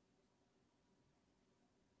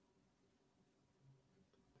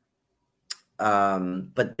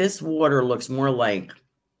 But this water looks more like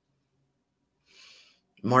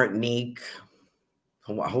Martinique.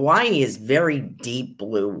 Hawaii is very deep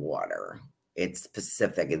blue water. It's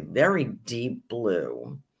Pacific. It's very deep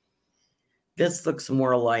blue. This looks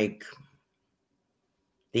more like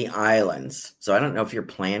the islands. So I don't know if you're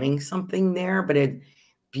planning something there, but it's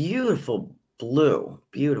beautiful blue.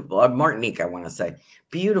 Beautiful. Martinique, I want to say.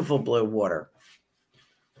 Beautiful blue water.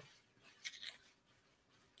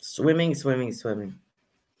 Swimming. I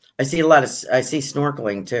see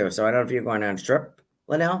snorkeling too. So I don't know if you're going on a trip,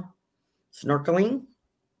 Linnell. Snorkeling.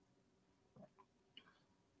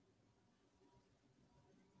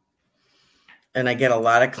 And I get a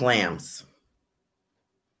lot of clams.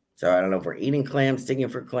 So I don't know if we're eating clams, digging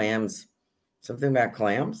for clams, something about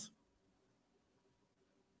clams.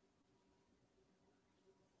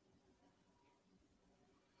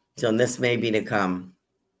 So this may be to come.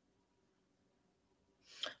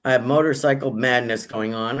 I have motorcycle madness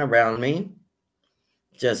going on around me,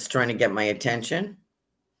 just trying to get my attention.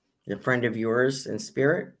 A friend of yours in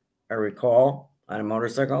spirit, I recall, on a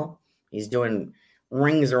motorcycle. He's doing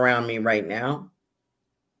rings around me right now.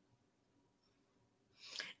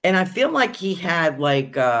 And I feel like he had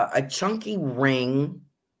like a chunky ring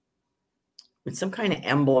with some kind of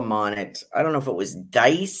emblem on it. I don't know if it was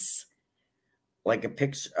dice, like a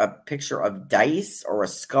picture of dice or a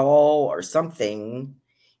skull or something.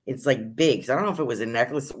 It's like big. So I don't know if it was a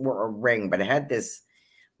necklace or a ring, but it had this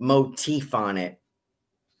motif on it.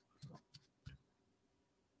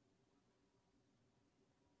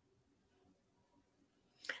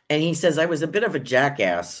 And he says, I was a bit of a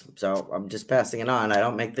jackass, so I'm just passing it on. I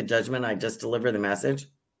don't make the judgment. I just deliver the message.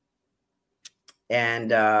 And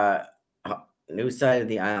new side of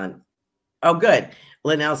the island. Oh, good.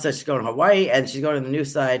 Linnell says she's going to Hawaii, and she's going to the new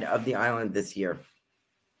side of the island this year.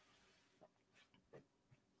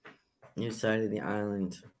 New side of the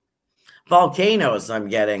island. Volcanoes I'm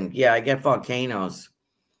getting. Yeah, I get volcanoes.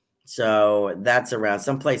 So that's around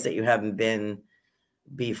someplace that you haven't been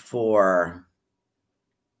before.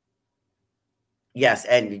 Yes,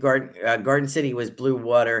 and Garden City was blue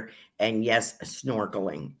water, and yes,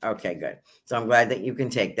 snorkeling. Okay, good. So I'm glad that you can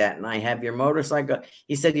take that. And I have your motorcycle.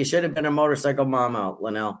 He said you should have been a motorcycle mama,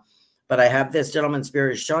 Linnell. But I have this gentleman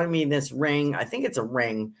spirit showing me this ring. I think it's a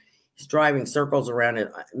ring. He's driving circles around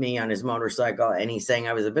me on his motorcycle, and he's saying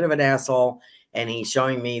I was a bit of an asshole. And he's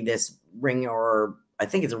showing me this ring, or I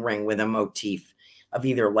think it's a ring with a motif of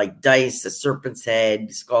either like dice, a serpent's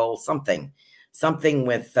head, skull, something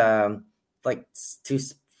with like two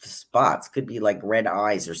spots, could be like red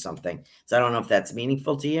eyes or something. So I don't know if that's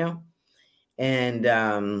meaningful to you.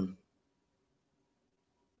 And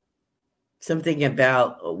something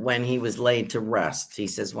about when he was laid to rest. He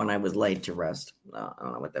says, when I was laid to rest. I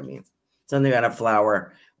don't know what that means. Something about a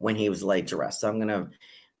flower when he was laid to rest. So I'm going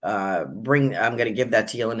to give that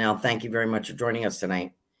to you, Linnell. Thank you very much for joining us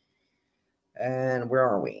tonight. And where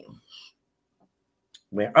are we?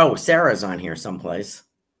 Sarah's on here someplace.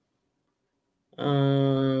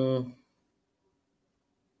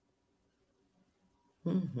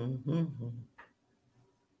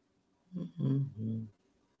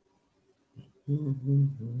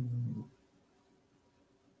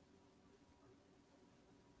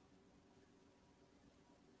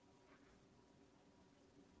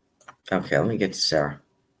 Okay, let me get to Sarah.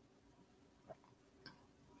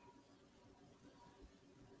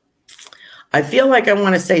 I feel like I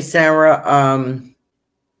want to say, Sarah,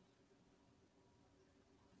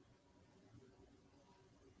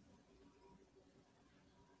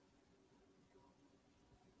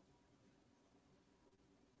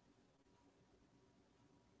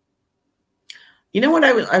 you know what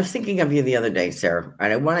I was thinking of you the other day, Sarah,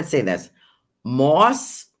 and I want to say this: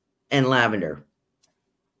 moss and lavender.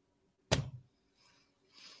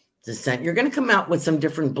 The scent. You're going to come out with some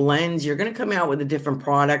different blends. You're going to come out with a different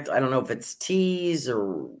product. I don't know if it's teas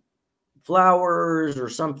or flowers or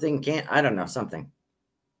something. I don't know, something.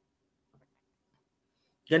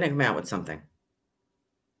 You're going to come out with something.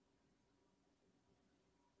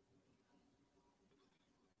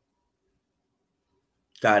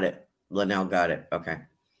 Got it. Linnell got it. Okay.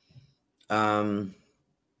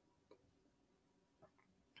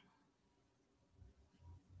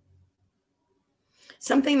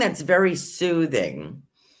 Something that's very soothing.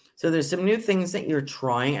 So there's some new things that you're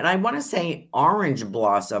trying. And I want to say orange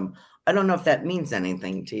blossom. I don't know if that means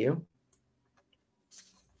anything to you.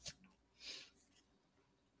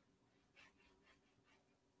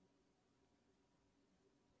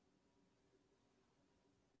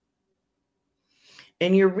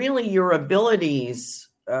 And your abilities,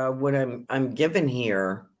 what I'm given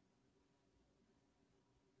here.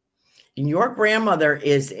 Your grandmother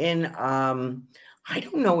is in, I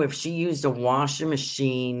don't know if she used a washing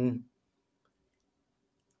machine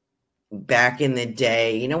back in the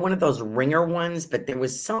day, one of those ringer ones, but there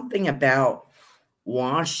was something about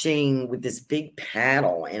washing with this big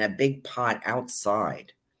paddle in a big pot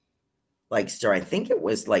outside. Like, sir, I think it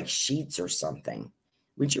was like sheets or something.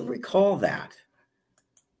 Would you recall that?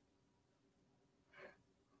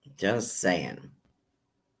 Just saying.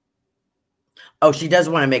 Oh, she does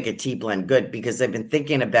want to make a tea blend. Good, because I've been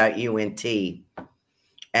thinking about you in tea.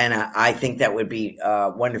 And I think that would be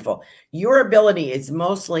wonderful. Your ability is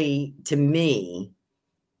mostly, to me,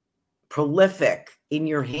 prolific in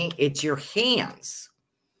your hand. It's your hands.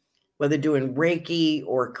 whether doing Reiki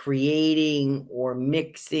or creating or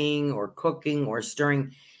mixing or cooking or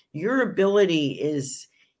stirring, your ability is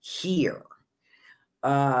here.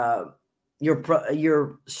 Your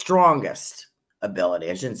strongest ability.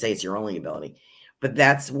 I shouldn't say it's your only ability, but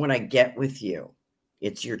that's what I get with you.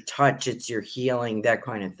 It's your touch, it's your healing, that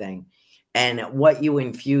kind of thing, and what you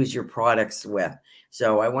infuse your products with.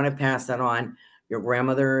 So I want to pass that on. Your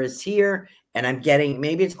grandmother is here, and I'm getting,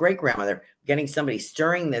 maybe it's great grandmother, getting somebody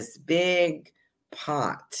stirring this big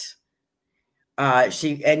pot.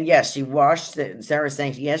 She washed it. Sarah's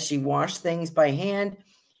saying, yes, she washed things by hand,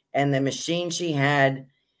 and the machine she had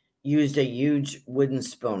used a huge wooden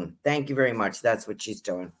spoon. Thank you very much. That's what she's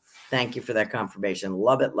doing. Thank you for that confirmation.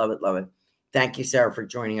 Love it, love it, love it. Thank you, Sarah, for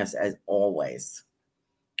joining us as always.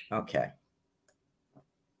 Okay.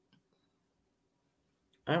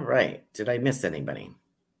 All right. Did I miss anybody?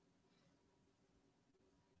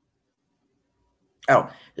 Oh,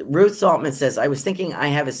 Ruth Saltman says, I was thinking I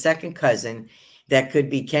have a second cousin that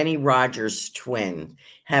could be Kenny Rogers' twin.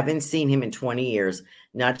 Haven't seen him in 20 years.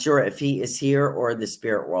 Not sure if he is here or the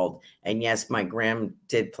spirit world. And yes, my gram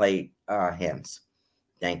did play hymns.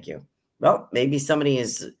 Thank you. Well, maybe somebody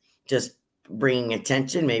is just bringing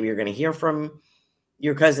attention. Maybe you're going to hear from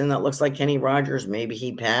your cousin that looks like Kenny Rogers. Maybe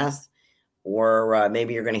he passed, or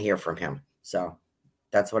maybe you're going to hear from him. So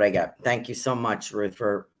that's what I got. Thank you so much, Ruth,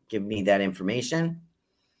 for giving me that information.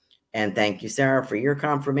 And thank you, Sarah, for your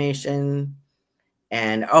confirmation.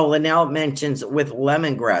 And Linnell mentions with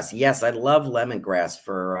lemongrass. Yes, I love lemongrass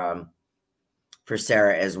for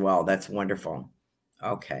Sarah as well. That's wonderful.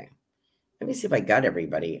 Okay. Let me see if I got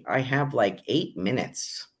everybody. I have like 8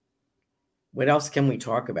 minutes. What else can we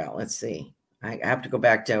talk about? Let's see. I have to go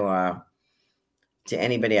back to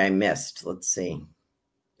anybody I missed. Let's see.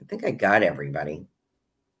 I think I got everybody.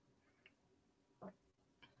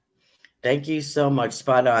 Thank you so much.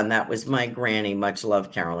 Spot on. That was my granny. Much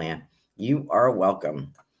love, Carol Ann. You are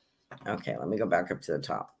welcome. Okay, let me go back up to the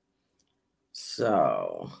top.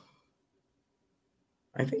 So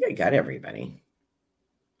I think I got everybody.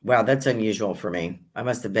 Wow, that's unusual for me. I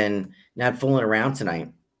must have been not fooling around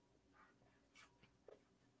tonight.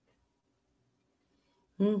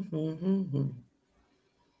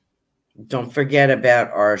 Don't forget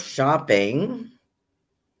about our shopping.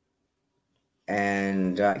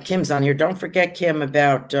 And Kim's on here. Don't forget, Kim,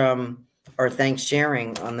 about our thanks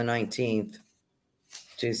sharing on the 19th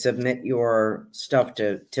to submit your stuff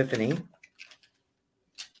to Tiffany.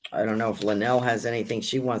 I don't know if Linnell has anything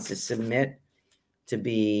she wants to submit to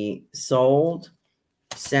be sold.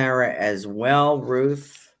 Sarah as well.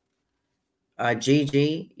 Ruth.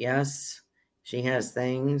 Gigi, yes, she has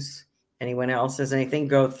things. Anyone else has anything?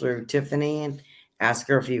 Go through Tiffany and ask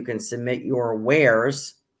her if you can submit your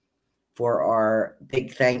wares for our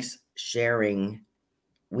big thanks sharing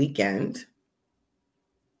weekend.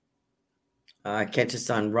 Catch us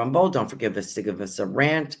on Rumble. Don't forget to give us a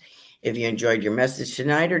rant. If you enjoyed your message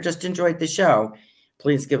tonight or just enjoyed the show,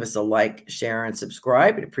 please give us a like, share, and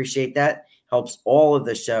subscribe. I'd appreciate that. Helps all of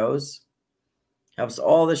the shows. Helps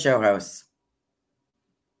all the show hosts.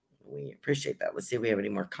 We appreciate that. Let's see if we have any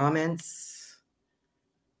more comments.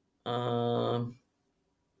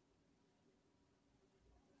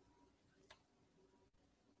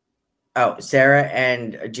 Sarah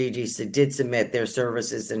and Gigi did submit their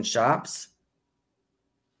services and shops.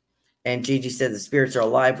 And Gigi said the spirits are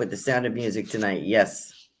alive with the sound of music tonight.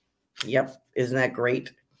 Yes. Yep. Isn't that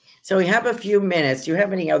great? So we have a few minutes. Do you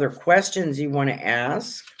have any other questions you want to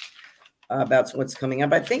ask about what's coming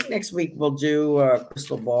up? I think next week we'll do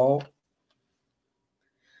crystal ball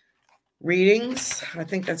readings. I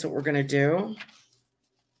think that's what we're going to do.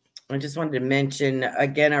 I just wanted to mention,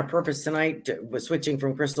 again, our purpose tonight was switching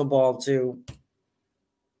from crystal ball to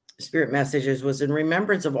spirit messages was in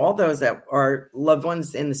remembrance of all those that are loved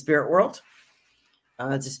ones in the spirit world.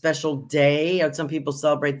 It's a special day. Some people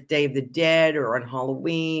celebrate the Day of the Dead or on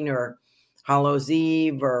Halloween or Hallows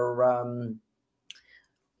Eve, or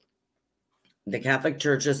the Catholic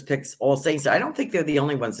Church just picks All Saints. I don't think they're the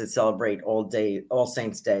only ones that celebrate All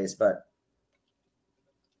Saints days, but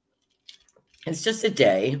it's just a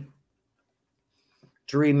day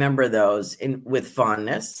to remember those with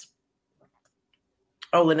fondness.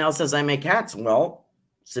 Linnell says, I make hats. Well,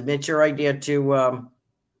 submit your idea to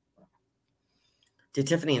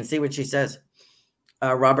Tiffany and see what she says.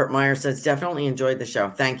 Robert Meyer says, definitely enjoyed the show.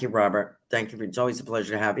 Thank you, Robert. Thank you. It's always a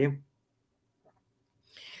pleasure to have you.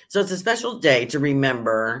 So it's a special day to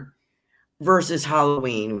remember versus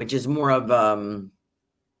Halloween, which is more of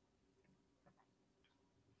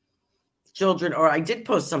children. Or I did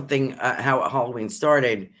post something how Halloween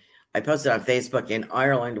started. I posted on Facebook in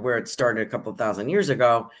Ireland, where it started a couple thousand years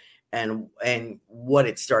ago. and what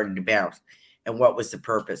it started about and what was the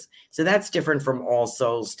purpose. So that's different from All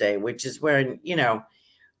Souls Day, which is when,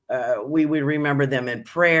 we would remember them in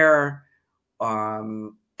prayer.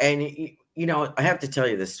 And, I have to tell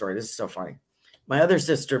you this story. This is so funny. My other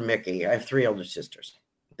sister, Mickey, I have 3 older sisters.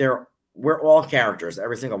 We're all characters,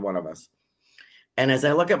 every single one of us. And as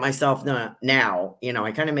I look at myself now,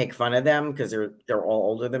 I kind of make fun of them because they're all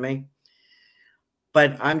older than me.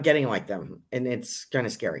 But I'm getting like them, and it's kind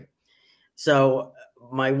of scary. So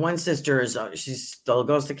my one sister she still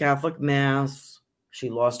goes to Catholic Mass. She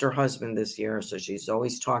lost her husband this year, so she's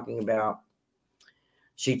always talking about.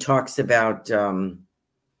 She talks about in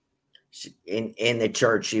the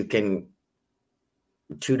church you can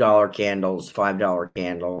 $2 candles, $5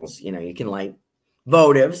 candles. You can light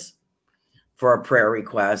votives for a prayer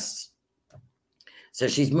request. So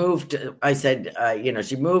she's moved. I said,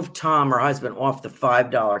 she moved Tom, her husband, off the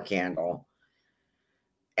 $5 candle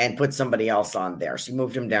and put somebody else on there. She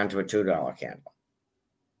moved him down to a $2 candle.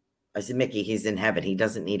 I said, Mickey, he's in heaven. He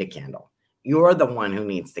doesn't need a candle. You're the one who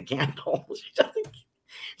needs the candle.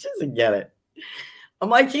 She doesn't get it. I'm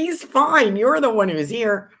like, he's fine. You're the one who's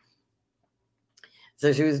here.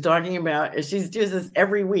 So she was talking about, she does this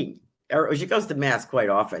every week. She goes to Mass quite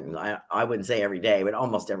often. I wouldn't say every day, but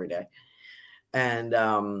almost every day.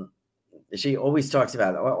 And she always talks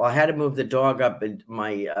about it. Well, I had to move the dog up,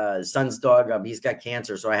 my son's dog up. He's got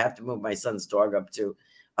cancer, so I have to move my son's dog up to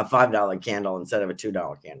a $5 candle instead of a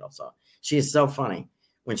 $2 candle. So she is so funny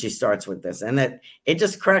when she starts with this. And that it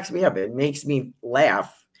just cracks me up. It makes me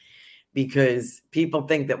laugh because people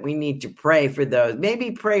think that we need to pray for those.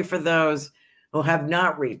 Maybe pray for those who have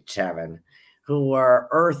not reached heaven, who are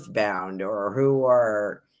earthbound or who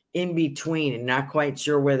are in between and not quite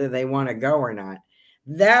sure whether they want to go or not.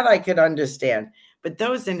 That I could understand. But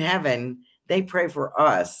those in heaven, they pray for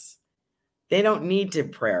us. They don't need to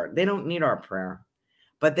pray. They don't need our prayer.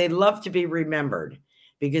 But they love to be remembered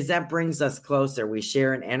because that brings us closer. We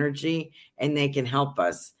share an energy and they can help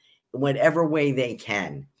us in whatever way they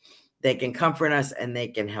can. They can comfort us and they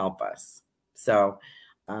can help us. So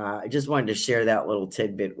I just wanted to share that little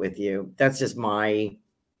tidbit with you. That's just my,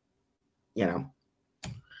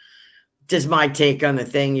 just my take on the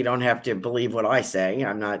thing. You don't have to believe what I say.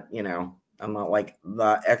 I'm not like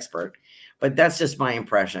the expert, but that's just my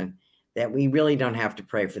impression that we really don't have to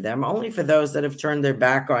pray for them. Only for those that have turned their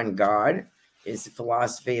back on God is the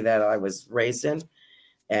philosophy that I was raised in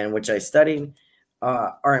and which I studied,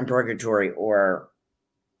 are in purgatory, or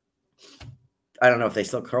I don't know if they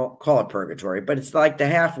still call it purgatory, but it's like the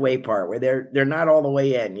halfway part where they're not all the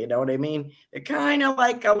way in. You know what I mean? They're kind of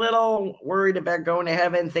like a little worried about going to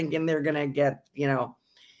heaven, thinking they're going to get,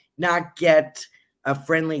 not get a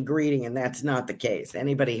friendly greeting. And that's not the case.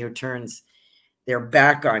 Anybody who turns their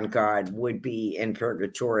back on God would be in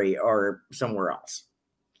purgatory or somewhere else.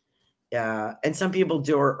 And some people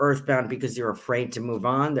are earthbound because they're afraid to move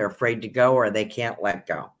on. They're afraid to go, or they can't let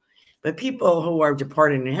go. But people who are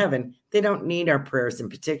departed in heaven, they don't need our prayers in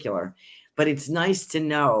particular. But it's nice to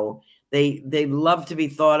know they love to be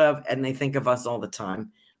thought of, and they think of us all the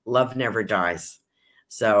time. Love never dies.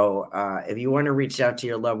 So if you want to reach out to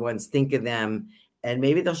your loved ones, think of them, and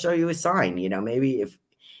maybe they'll show you a sign. Maybe if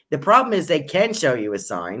the problem is they can show you a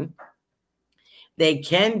sign, they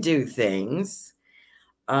can do things,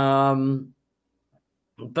 but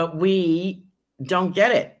we don't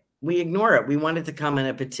get it. We ignore it. We want it to come in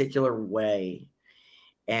a particular way,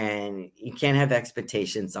 and you can't have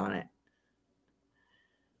expectations on it.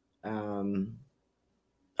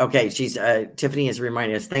 Okay, Tiffany is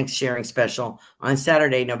reminding us, thanks sharing special on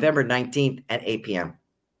Saturday, November 19th at 8 p.m.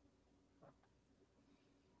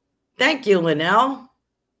 Thank you, Linnell.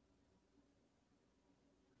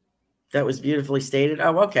 That was beautifully stated.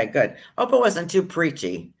 Oh, okay, good. Hope it wasn't too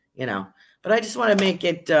preachy, but I just want to make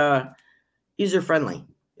it user-friendly.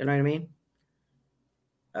 You know what I mean?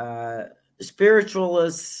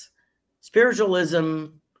 Spiritualism,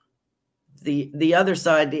 the other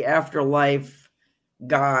side, the afterlife,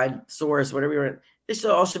 God, source, whatever you want. This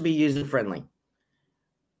all should be user-friendly.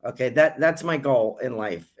 Okay, that's my goal in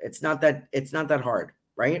life. It's not that hard,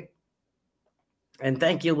 right? And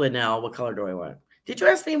thank you, Linnell. What color do I want? Did you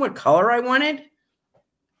ask me what color I wanted?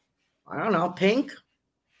 I don't know, pink.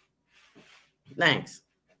 Thanks.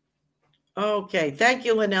 Okay, thank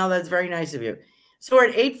you, Linnell. That's very nice of you. So we're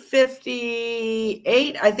at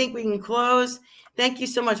 8:58. I think we can close. Thank you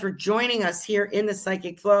so much for joining us here in the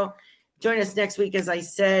Psychic Flow. Join us next week, as I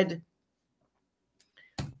said.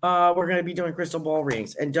 We're going to be doing crystal ball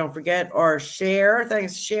readings. And don't forget our share.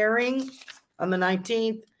 Thanks for sharing on the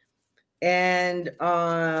 19th. And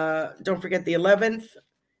don't forget the 11th.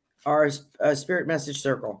 our Spirit Message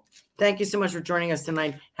Circle. Thank you so much for joining us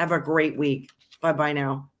tonight. Have a great week. Bye-bye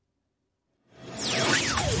now.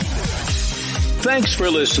 Thanks for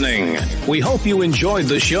listening. We hope you enjoyed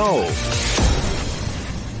the show.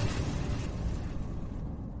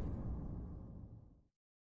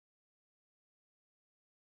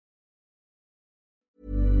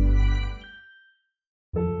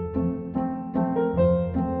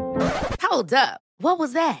 Hold up. What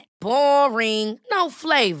was that? Boring. No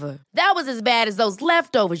flavor. That was as bad as those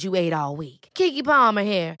leftovers you ate all week. Keke Palmer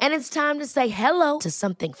here, and it's time to say hello to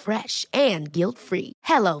something fresh and guilt-free.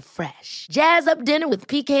 Hello Fresh. Jazz up dinner with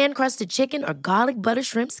pecan-crusted chicken or garlic butter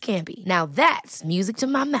shrimp scampi. Now that's music to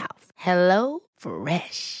my mouth. Hello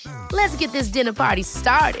Fresh. Let's get this dinner party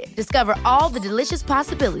started. Discover all the delicious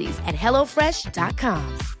possibilities at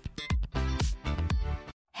HelloFresh.com.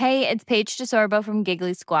 Hey, it's Paige DeSorbo from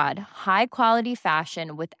Giggly Squad. High quality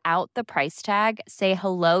fashion without the price tag. Say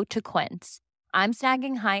hello to Quince. I'm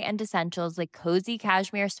snagging high-end essentials like cozy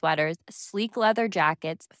cashmere sweaters, sleek leather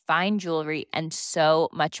jackets, fine jewelry, and so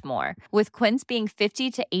much more. With Quince being 50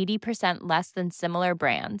 to 80% less than similar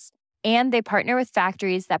brands. And they partner with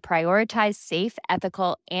factories that prioritize safe,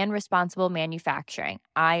 ethical, and responsible manufacturing.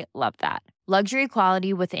 I love that. Luxury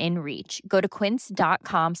quality within reach. Go to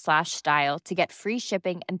quince.com/style to get free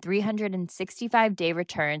shipping and 365-day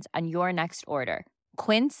returns on your next order.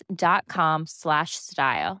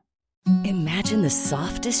 Quince.com/style. Imagine the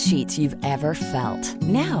softest sheets you've ever felt.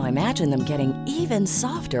 Now imagine them getting even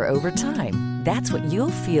softer over time. That's what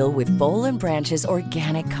you'll feel with Boll & Branch's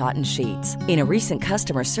organic cotton sheets. In a recent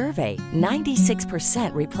customer survey,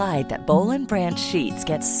 96% replied that Boll & Branch sheets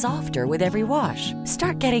get softer with every wash.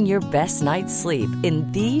 Start getting your best night's sleep in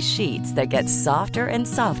these sheets that get softer and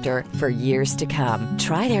softer for years to come.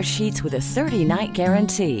 Try their sheets with a 30-night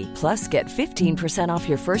guarantee. Plus, get 15% off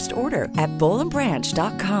your first order at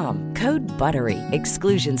bollandbranch.com. Code BUTTERY.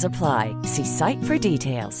 Exclusions apply. See site for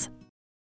details.